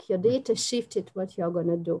production, like your data shifted, what you're going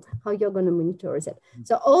to do, how you're going to monitor that.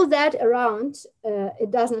 So all that around,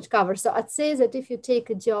 it does not cover. So I'd say that if you take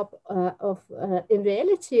a job in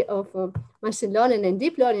reality of machine learning and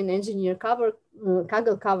deep learning engineer,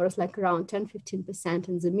 Kaggle covers like around 10-15%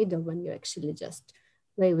 in the middle when you actually just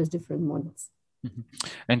play with different models. Mm-hmm.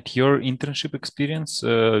 And your internship experience,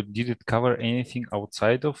 did it cover anything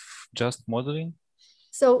outside of just modeling?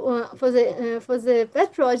 So for the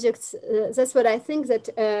pet projects, that's what I think,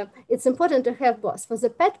 that it's important to have both. For the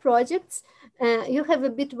pet projects, you have a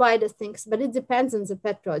bit wider things, but it depends on the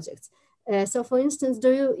pet projects. So for instance,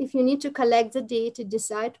 if you need to collect the data,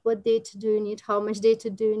 decide what data do you need, how much data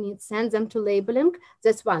do you need, send them to labeling,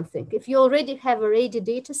 that's one thing. If you already have a ready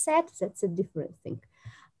data set, that's a different thing.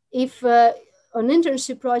 If on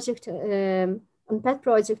internship project, on pet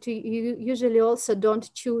project, you usually also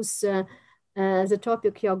don't choose the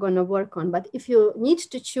topic you're going to work on. But if you need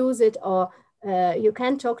to choose it, or you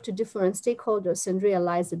can talk to different stakeholders and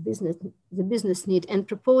realize the business need and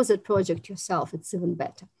propose a project yourself, it's even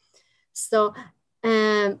better. So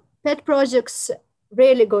pet projects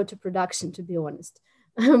rarely go to production, to be honest.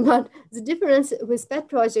 But the difference with pet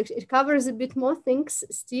projects, it covers a bit more things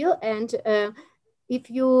still. And if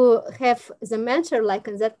you have the mentor, like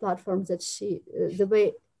on that platform, that the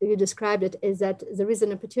way you described it is that there is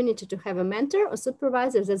an opportunity to have a mentor or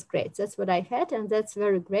supervisor, that's great. That's what I had, and that's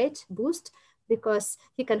very great boost, because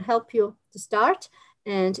he can help you to start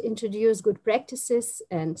and introduce good practices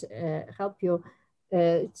and help you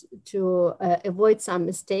to avoid some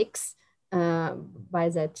mistakes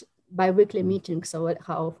by weekly meetings. So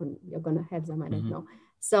how often you're going to have them, I don't know.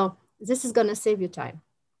 So this is going to save you time.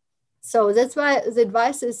 So that's why the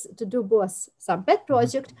advice is to do both some pet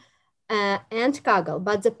project and Kaggle.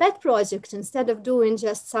 But the pet project, instead of doing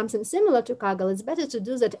just something similar to Kaggle, it's better to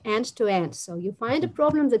do that end to end. So you find a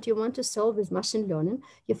problem that you want to solve with machine learning.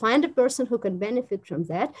 You find a person who can benefit from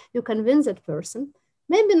that. You convince that person,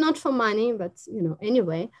 maybe not for money, but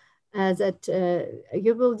anyway, that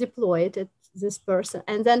you will deploy it at this person.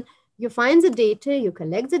 And then you find the data, you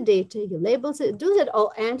collect the data, you label it, do that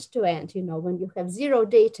all end to end, when you have zero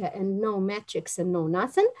data and no metrics and no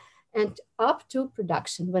nothing, and up to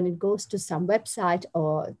production when it goes to some website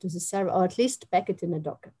or to the server, or at least pack it in a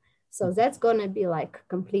Docker. So that's going to be like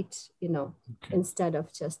complete, okay. Instead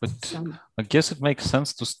of just some. I guess it makes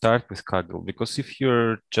sense to start with Kaggle, because if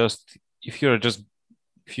you just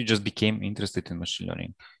became interested in machine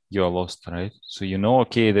learning, you are lost, right? So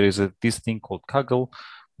okay, there is this thing called Kaggle,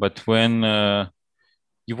 but when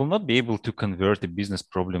you will not be able to convert a business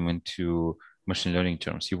problem into machine learning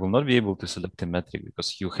terms, you will not be able to select a metric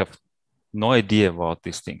because you have no idea about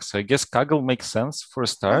these things. So I guess Kaggle makes sense for a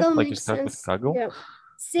start, Kaggle like you start with Kaggle. Yeah.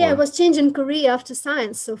 See, I was changing career after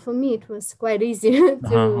science, so for me it was quite easy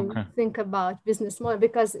to think about business model,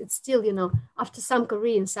 because it's still, after some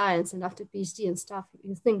career in science and after PhD and stuff,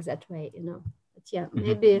 you think that way, But yeah,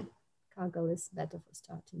 maybe Kaggle is better for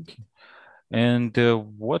starting. Okay. And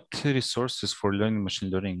what resources for learning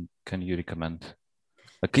machine learning can you recommend?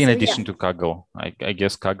 Like in addition to Kaggle, I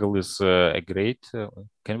guess Kaggle is a great,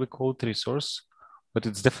 can we call it resource? But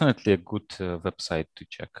it's definitely a good website to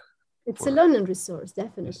check. It's a learning resource,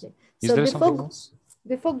 definitely. Yes. Is there something else?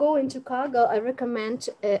 Before going to Kaggle, I recommend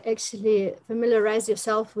actually familiarize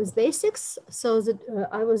yourself with basics. So that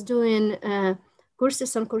I was doing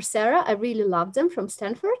courses on Coursera. I really loved them, from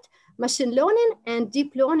Stanford. Machine Learning and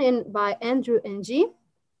Deep Learning by Andrew Ng.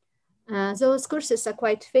 Those courses are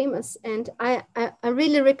quite famous, and I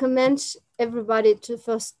really recommend everybody to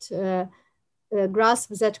first grasp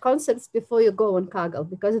that concepts before you go on Kaggle,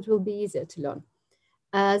 because it will be easier to learn.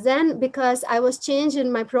 Then, because I was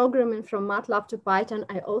changing my programming from MATLAB to Python,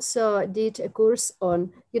 I also did a course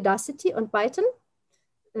on Udacity on Python,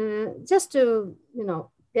 just to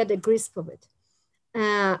get a grasp of it.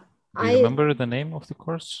 Do you remember the name of the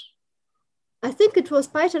course? I think it was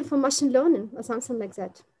Python for machine learning or something like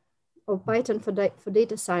that, or Python for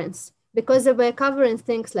data science, because they were covering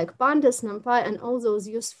things like pandas, NumPy, and all those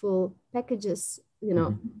useful packages.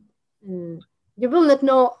 You will not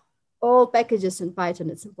know all packages in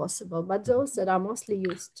Python, it's impossible, but those that are mostly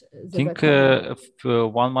used. I think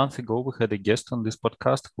 1 month ago we had a guest on this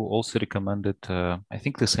podcast who also recommended, I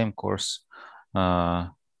think, the same course.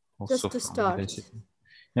 Just to start.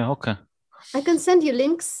 Yeah, okay. I can send you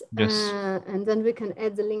links, yes. And then we can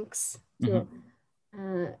add the links to.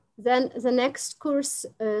 Then the next course,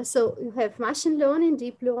 so you have machine learning,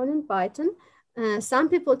 deep learning, Python. Some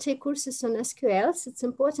people take courses on SQL. So it's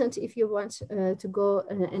important if you want to go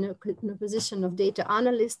in a position of data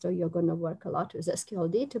analyst, or you're going to work a lot with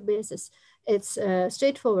SQL databases. It's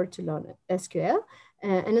straightforward to learn SQL.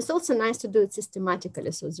 And it's also nice to do it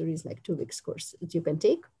systematically. So there is like 2 weeks course that you can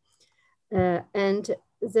take. And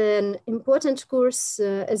then important course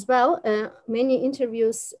as well, many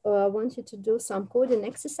interviews want you to do some coding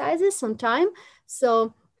exercises on time.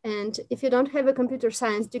 So And if you don't have a computer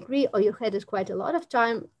science degree or you had it quite a lot of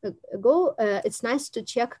time ago, it's nice to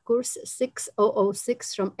check course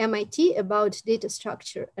 6006 from MIT about data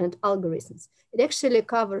structure and algorithms. It actually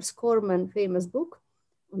covers Corman's famous book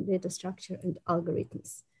on data structure and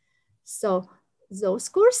algorithms. So those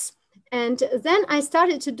courses. And then I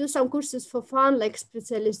started to do some courses for fun, like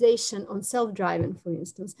specialization on self-driving, for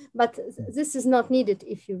instance. But this is not needed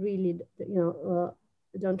if you really,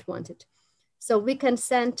 don't want it. So we can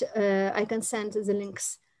send, I can send the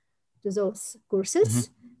links to those courses.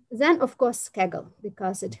 Mm-hmm. Then, of course, Kaggle,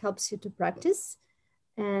 because it helps you to practice.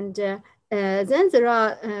 And then there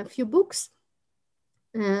are a few books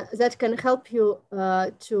that can help you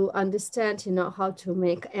to understand, how to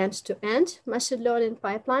make end-to-end machine learning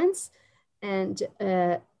pipelines. And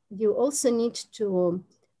you also need to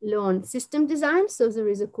learn system design. So there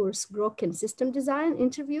is a course, Grok in System Design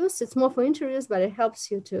Interviews. It's more for interviews, but it helps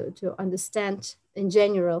you to understand in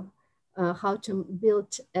general how to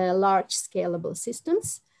build large scalable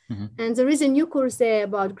systems. Mm-hmm. And there is a new course there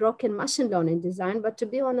about Grok in machine learning design, but to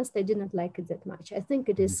be honest, I didn't like it that much. I think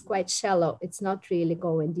it is quite shallow. It's not really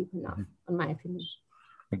going deep enough, in my opinion.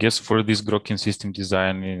 I guess for this Grok in system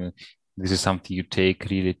design, this is something you take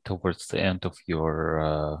really towards the end of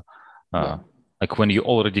your like when you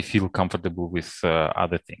already feel comfortable with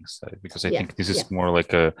other things, because I think this is more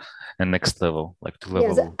like a next level, like to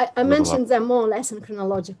level. Yes, I mentioned them more or less in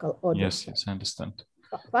chronological order. Yes, I understand.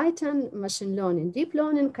 Python, machine learning, deep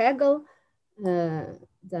learning, Kaggle,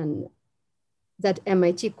 then that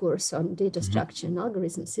MIT course on data structure and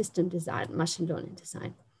algorithm, system design, machine learning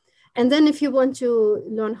design. And then if you want to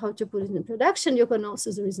learn how to put it in production, you can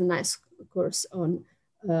also, there is a nice course on,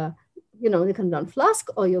 you can learn Flask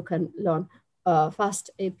or you can learn Fast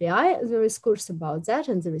API. There is course about that,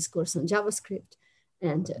 and there is course on JavaScript,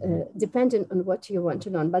 and depending on what you want to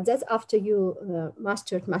learn. But that's after you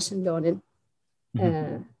mastered machine learning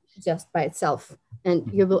just by itself,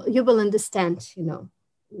 and you will understand,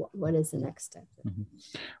 what is the next step.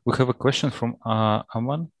 We have a question from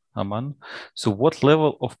Aman. So what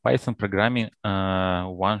level of Python programming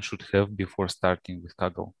one should have before starting with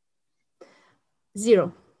Kaggle?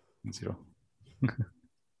 Zero.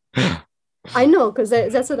 I know, because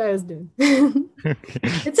that's what I was doing.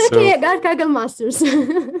 It's okay, I got Kaggle Masters.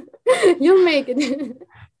 You'll make it.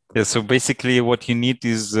 Yeah, so basically what you need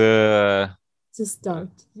is... to start.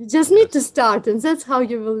 You just need to start, and that's how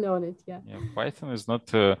you will learn it, yeah. Python is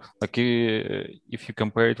not... like if you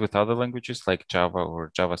compare it with other languages like Java or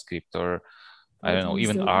JavaScript or, I don't know,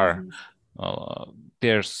 even R,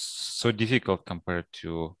 they're so difficult compared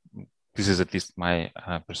to... This is at least my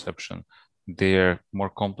perception. They're more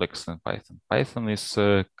complex than Python. Python is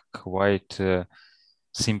quite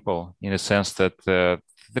simple in a sense that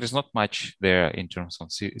there is not much there in terms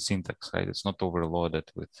of syntax, right? It's not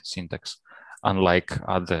overloaded with syntax, unlike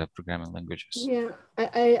other programming languages. Yeah,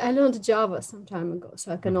 I learned Java some time ago,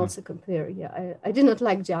 so I can also compare. Yeah, I did not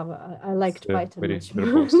like Java. I liked Python much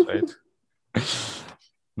more. Right?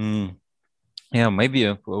 Yeah,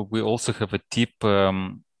 maybe we also have a tip.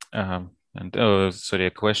 A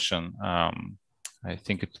question. I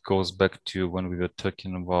think it goes back to when we were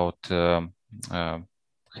talking about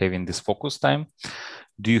having this focus time.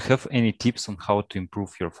 Do you have any tips on how to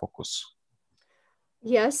improve your focus?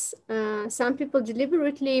 Yes, some people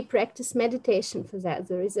deliberately practice meditation for that.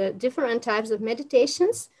 There is different types of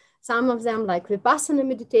meditations. Some of them like Vipassana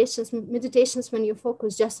meditations when you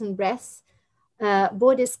focus just on breath.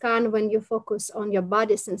 Body scan when you focus on your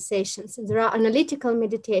body sensations. And there are analytical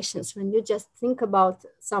meditations when you just think about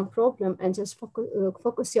some problem and just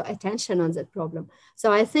focus your attention on that problem.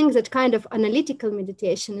 So I think that kind of analytical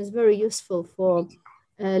meditation is very useful for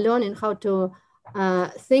learning how to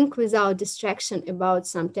think without distraction about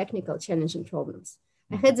some technical challenging problems.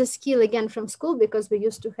 I had the skill again from school because we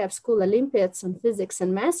used to have school Olympiads on physics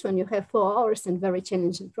and math when you have 4 hours and very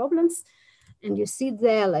challenging problems. And you sit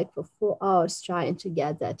there like for 4 hours trying to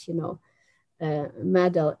get that,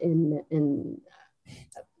 medal in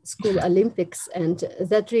school Olympics. And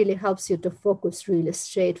that really helps you to focus really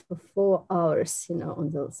straight for 4 hours,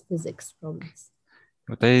 on those physics problems.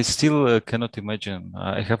 But I still cannot imagine.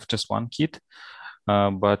 I have just one kid,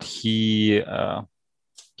 but he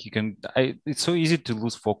can. It's so easy to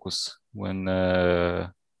lose focus when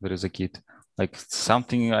there is a kid. Like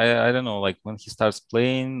something, I don't know, like when he starts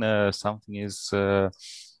playing, something is,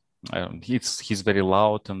 he's very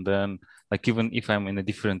loud. And then like, even if I'm in a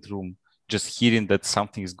different room, just hearing that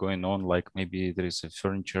something is going on, like maybe there is a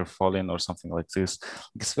furniture falling or something like this,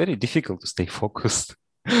 it's very difficult to stay focused.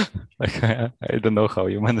 Like, I don't know how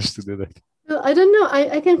you manage to do that. Well, I don't know.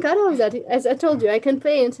 I can cut off that. As I told you, I can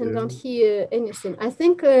paint and don't hear anything. I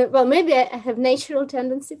think, well, maybe I have natural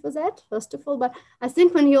tendency for that, first of all. But I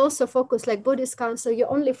think when you also focus like Buddhist counsel, you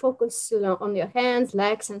only focus on your hands,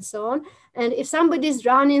 legs, and so on. And if somebody's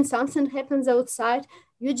running, something happens outside,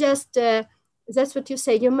 you just, that's what you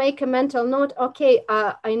say. You make a mental note. Okay,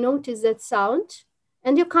 I notice that sound.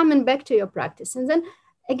 And you're coming back to your practice. And then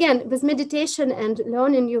again, with meditation and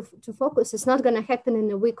learning you to focus, it's not going to happen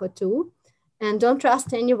in a week or two. And don't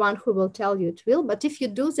trust anyone who will tell you it will. But if you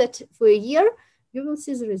do that for a year, you will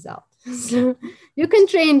see the result. So you can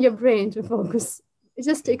train your brain to focus. It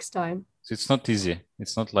just takes time. So it's not easy.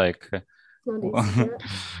 It's not like... It's not easy.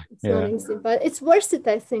 It's not easy, but it's worth it,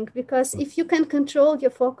 I think, because if you can control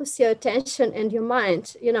your focus, your attention, and your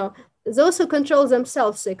mind, you know, those who control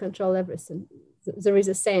themselves, they control everything. There is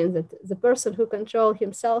a saying that the person who controls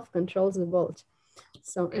himself controls the world.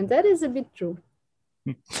 So, and that is a bit true.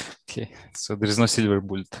 Okay, so there is no silver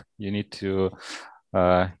bullet. You need to,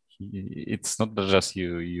 it's not just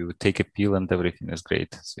you take a pill and everything is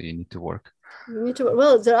great. So you need to work. You need to,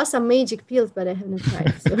 well, there are some magic pills, but I haven't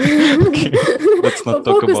tried. So. Okay. Let's not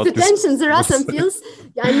talk about attention, there are some pills.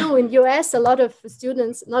 I know in US, a lot of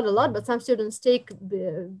students, not a lot, but some students take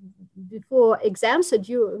before exams,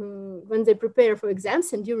 when they prepare for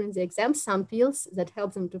exams and during the exams, some pills that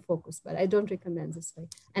help them to focus. But I don't recommend this way.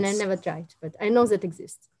 And I never tried, but I know that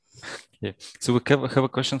exists. Yeah. So we have a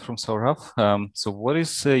question from Saurav. So what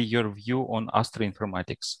is your view on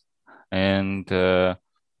astroinformatics? And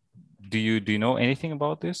do you know anything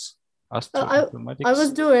about this? I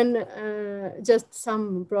was doing just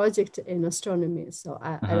some project in astronomy, so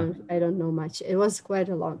I don't know much. It was quite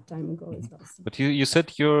a long time ago as well. So. But you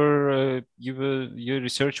said your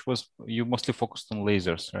research was, you mostly focused on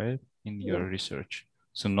lasers, right? In your research,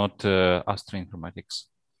 so not astroinformatics.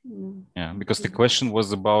 Yeah, because the question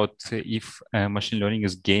was about if machine learning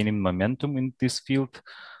is gaining momentum in this field.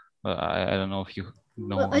 I don't know if you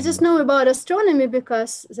know. Well, I just know about astronomy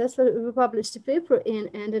because that's what we published a paper in.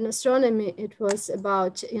 And in astronomy, it was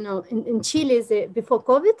about, you know, in Chile, before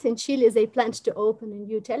COVID, in Chile, they planned to open a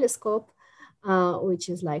new telescope, which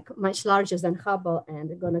is like much larger than Hubble, and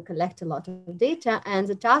they're going to collect a lot of data. And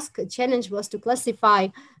the challenge was to classify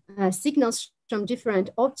signals from different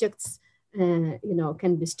objects. You know,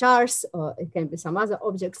 can be stars or it can be some other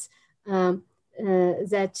objects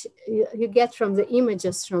that you get from the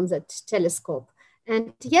images from that telescope.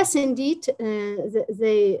 And yes, indeed,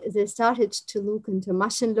 they started to look into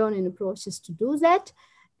machine learning approaches to do that.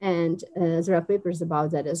 And there are papers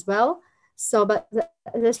about that as well. So, but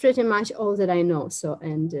that's pretty much all that I know. So,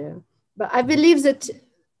 and but I believe that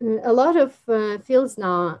a lot of fields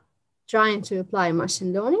now are trying to apply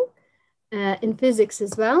machine learning in physics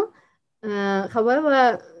as well.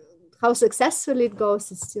 However, how successfully it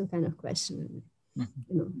goes is still kind of questionable. You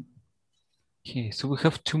know. Okay, so we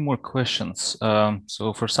have two more questions.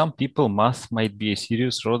 So for some people, math might be a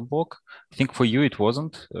serious roadblock. I think for you it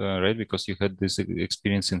wasn't, right? Because you had this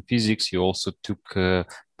experience in physics. You also took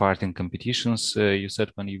part in competitions, you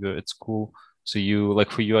said, when you were at school. So you,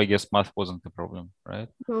 like for you, I guess math wasn't a problem, right?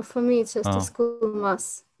 Well, for me, it's just a school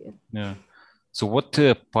math. Yeah. So what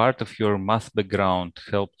part of your math background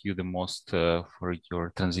helped you the most for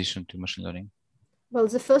your transition to machine learning? Well,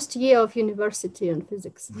 the first year of university on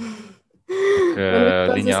physics.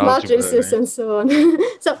 Linear matrices, right? And so on.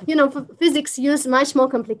 So, you know, physics use much more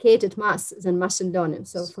complicated math than machine learning.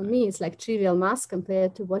 So for me, it's like trivial math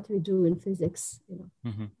compared to what we do in physics. You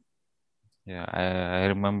know. Yeah, I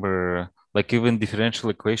remember, like even differential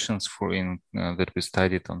equations that we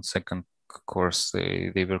studied on second course,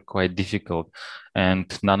 they were quite difficult, and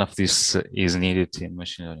none of this is needed in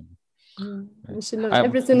machine learning.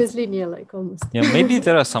 Everything is linear, like almost. Yeah, maybe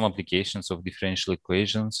there are some applications of differential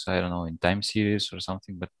equations, I don't know, in time series or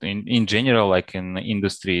something, but in general, like in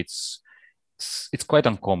industry, it's quite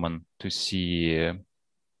uncommon to see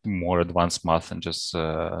more advanced math than just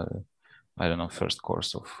I don't know, first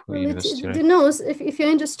course of university. Right? You know, if your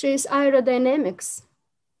industry is aerodynamics.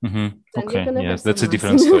 Okay, yes, that's a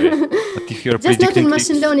different story. But if you're just not in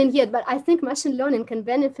machine learning yet, but I think machine learning can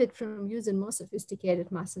benefit from using more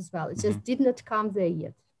sophisticated math as well. It just did not come there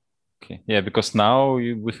yet. Okay, yeah, because now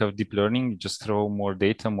we have deep learning. You just throw more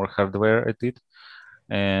data, more hardware at it,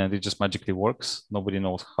 and it just magically works. Nobody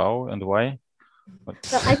knows how and why. But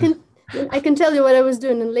so I can tell you what I was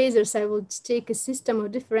doing in lasers. I would take a system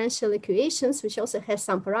of differential equations, which also has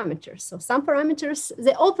some parameters. So some parameters,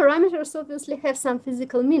 all parameters obviously have some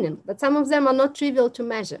physical meaning, but some of them are not trivial to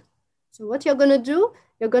measure. So what you're going to do,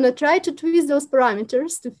 you're going to try to twist those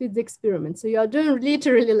parameters to fit the experiment. So you're doing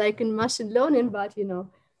literally like in machine learning, but you know,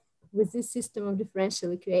 with this system of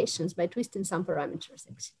differential equations by twisting some parameters,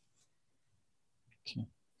 actually. Okay.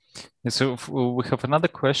 So we have another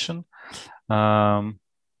question.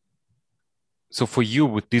 So for you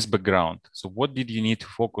with this background, so what did you need to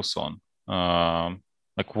focus on?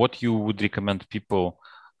 Like what you would recommend people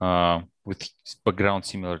with background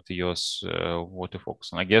similar to yours, what to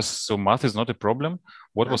focus on? I guess, so math is not a problem.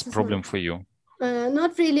 What was problem for you?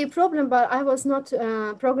 Not really a problem, but I was not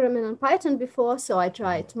programming on Python before, so I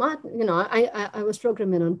tried math. You know, I was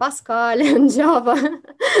programming on Pascal and Java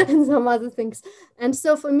and some other things. And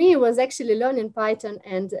so for me, it was actually learning Python.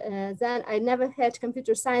 And then I never had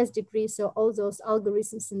computer science degree, so all those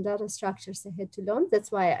algorithms and data structures I had to learn.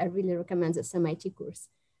 That's why I really recommend this MIT course.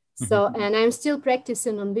 So, and I'm still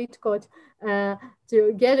practicing on LeetCode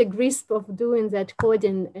to get a grasp of doing that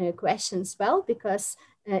coding questions well, because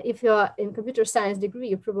if you're in computer science degree,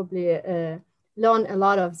 you probably learn a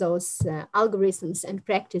lot of those algorithms and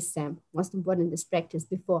practice them. Most important is practice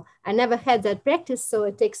before. I never had that practice, so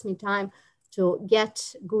it takes me time to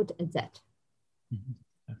get good at that.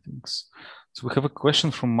 Thanks. So we have a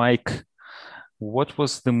question from Mike. What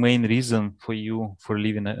was the main reason for you for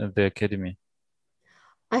leaving the academy?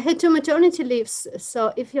 I had 2 maternity leaves.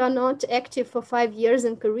 So if you're not active for 5 years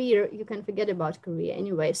in career, you can forget about career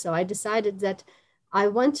anyway. So I decided that I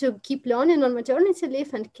want to keep learning on maternity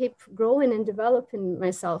leave and keep growing and developing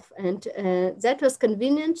myself. And that was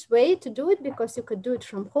convenient way to do it because you could do it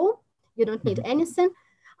from home. You don't need anything.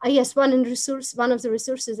 Yes, one of the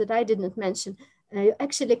resources that I did not mention, you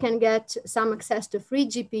actually can get some access to free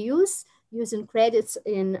GPUs using credits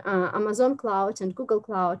in Amazon Cloud and Google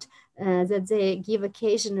Cloud that they give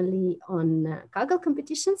occasionally on Kaggle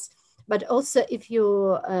competitions. But also if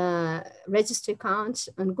you register account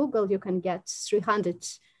on Google, you can get 300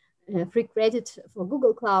 free credit for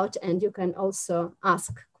Google Cloud, and you can also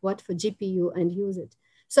ask quote for GPU and use it.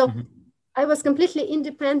 So I was completely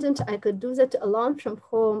independent. I could do that alone from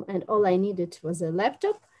home, and all I needed was a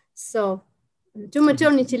laptop. So 2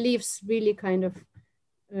 maternity leaves really kind of,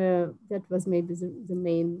 that was maybe the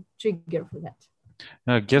main trigger for that.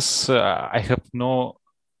 I guess I have no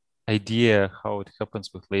idea how it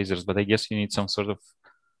happens with lasers, but I guess you need some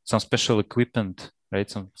special equipment, right?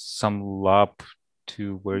 Some lab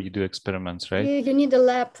to where you do experiments, right? You need a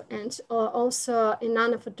lab, and also in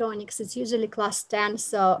nanophotonics, it's usually class 10.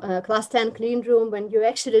 So class 10 clean room, when you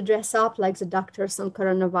actually dress up like the doctors on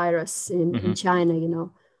coronavirus in China, you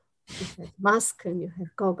know, you have mask and you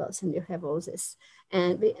have goggles and you have all this.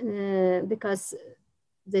 And because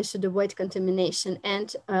they should avoid contamination.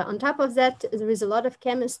 And on top of that, there is a lot of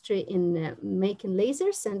chemistry in making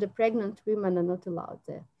lasers, and the pregnant women are not allowed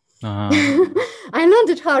there. I learned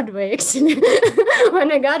it hard way, actually.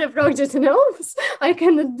 When I got a project in oops, I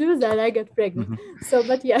cannot do that, I get pregnant. So,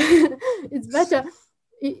 but yeah, it's better.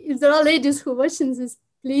 If there are ladies who are watching this,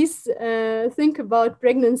 please think about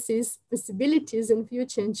pregnancy's possibilities in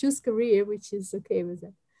future and choose career, which is okay with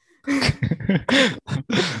that.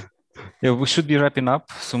 Yeah, we should be wrapping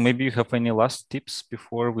up. So maybe you have any last tips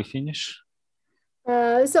before we finish?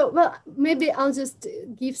 Well, maybe I'll just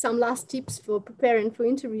give some last tips for preparing for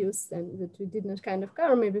interviews and that we did not kind of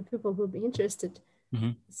cover. Maybe people will be interested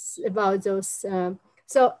about those.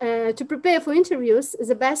 To prepare for interviews,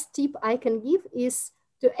 the best tip I can give is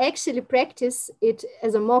to actually practice it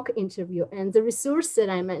as a mock interview. And the resource that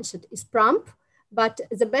I mentioned is Prompt, but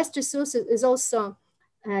the best resource is also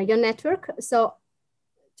your network. So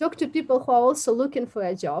talk to people who are also looking for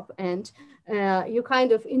a job, and you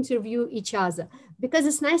kind of interview each other, because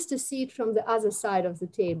it's nice to see it from the other side of the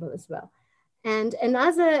table as well. And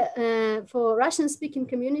another, for Russian-speaking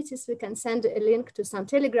communities, we can send a link to some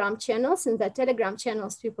Telegram channels. In the Telegram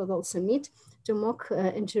channels, people also meet to mock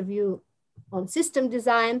interview on system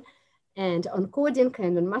design and on coding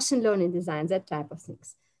and on machine learning design, that type of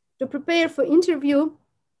things. To prepare for interview,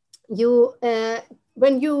 you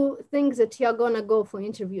when you think that you're gonna go for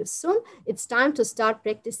interviews soon, it's time to start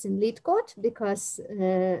practicing LeetCode, because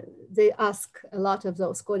they ask a lot of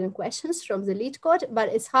those coding questions from the LeetCode, but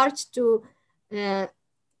it's hard to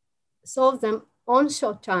solve them on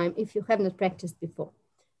short time if you have not practiced before.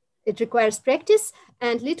 It requires practice,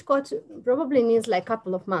 and LeetCode probably needs like a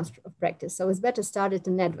couple of months of practice, so it's better start it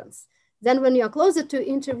in advance. Then when you're closer to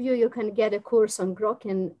interview, you can get a course on Grok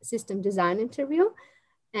and system design interview,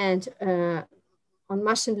 and on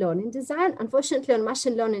machine learning design. Unfortunately, on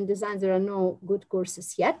machine learning design, there are no good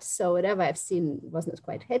courses yet. So whatever I've seen was not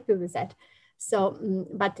quite happy with that. So,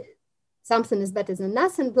 but something is better than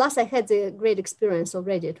nothing. Plus, I had a great experience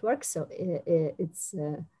already at work. So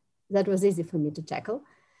that was easy for me to tackle.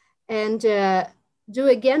 And do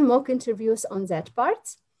again mock interviews on that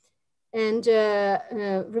part. and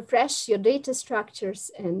refresh your data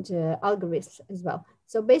structures and algorithms as well.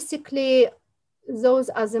 So basically, those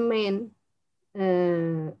are the main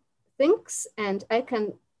things, and I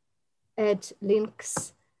can add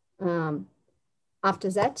links after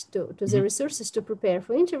that to the resources to prepare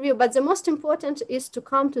for interview. But the most important is to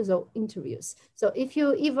come to the interviews. So if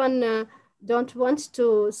you even don't want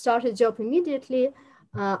to start a job immediately,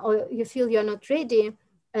 or you feel you're not ready,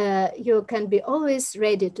 you can be always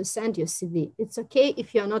ready to send your CV. It's okay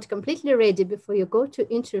if you're not completely ready before you go to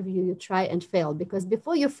interview, you try and fail, because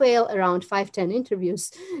before you fail around 5-10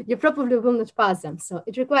 interviews, you probably will not pass them. So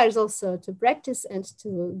it requires also to practice and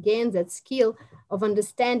to gain that skill of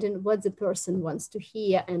understanding what the person wants to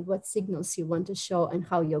hear and what signals you want to show and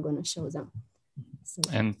how you're going to show them. So,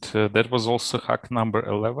 and that was also hack number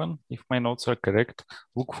 11, if my notes are correct.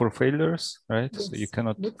 Look for failures, right? yes, so you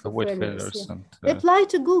cannot avoid failures. Yeah. And apply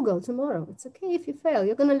to Google tomorrow. It's okay if you fail.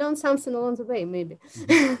 You're going to learn something along the way, maybe.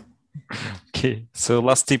 Okay, so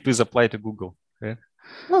last tip is apply to Google. Right?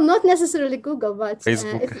 Well, not necessarily Google, but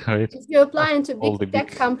Facebook, right? if you apply into big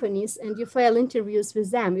tech companies and you fail interviews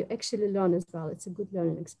with them, you actually learn as well. It's a good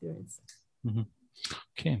learning experience.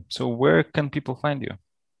 Okay, so where can people find you?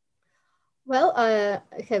 Well, I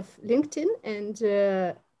have LinkedIn and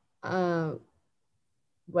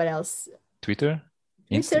what else? Twitter,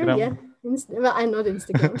 Instagram? Yeah. Well, I'm not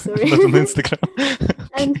Instagram, sorry. Not on Instagram.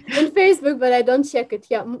 and Facebook, but I don't check it.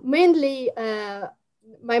 Yeah, mainly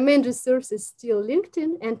my main resource is still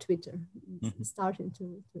LinkedIn and Twitter. Starting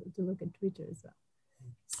to look at Twitter as well.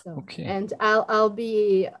 So, okay. And I'll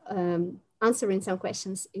be answering some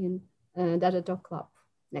questions in Data Talk Club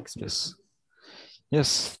next week.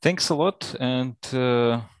 Yes, thanks a lot. And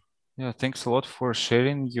yeah, thanks a lot for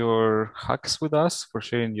sharing your hacks with us, for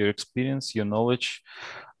sharing your experience, your knowledge.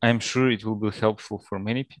 I'm sure it will be helpful for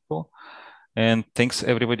many people. And thanks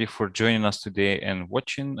everybody for joining us today and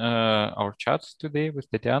watching our chat today with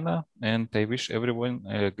Tatiana. And I wish everyone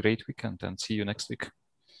a great weekend and see you next week.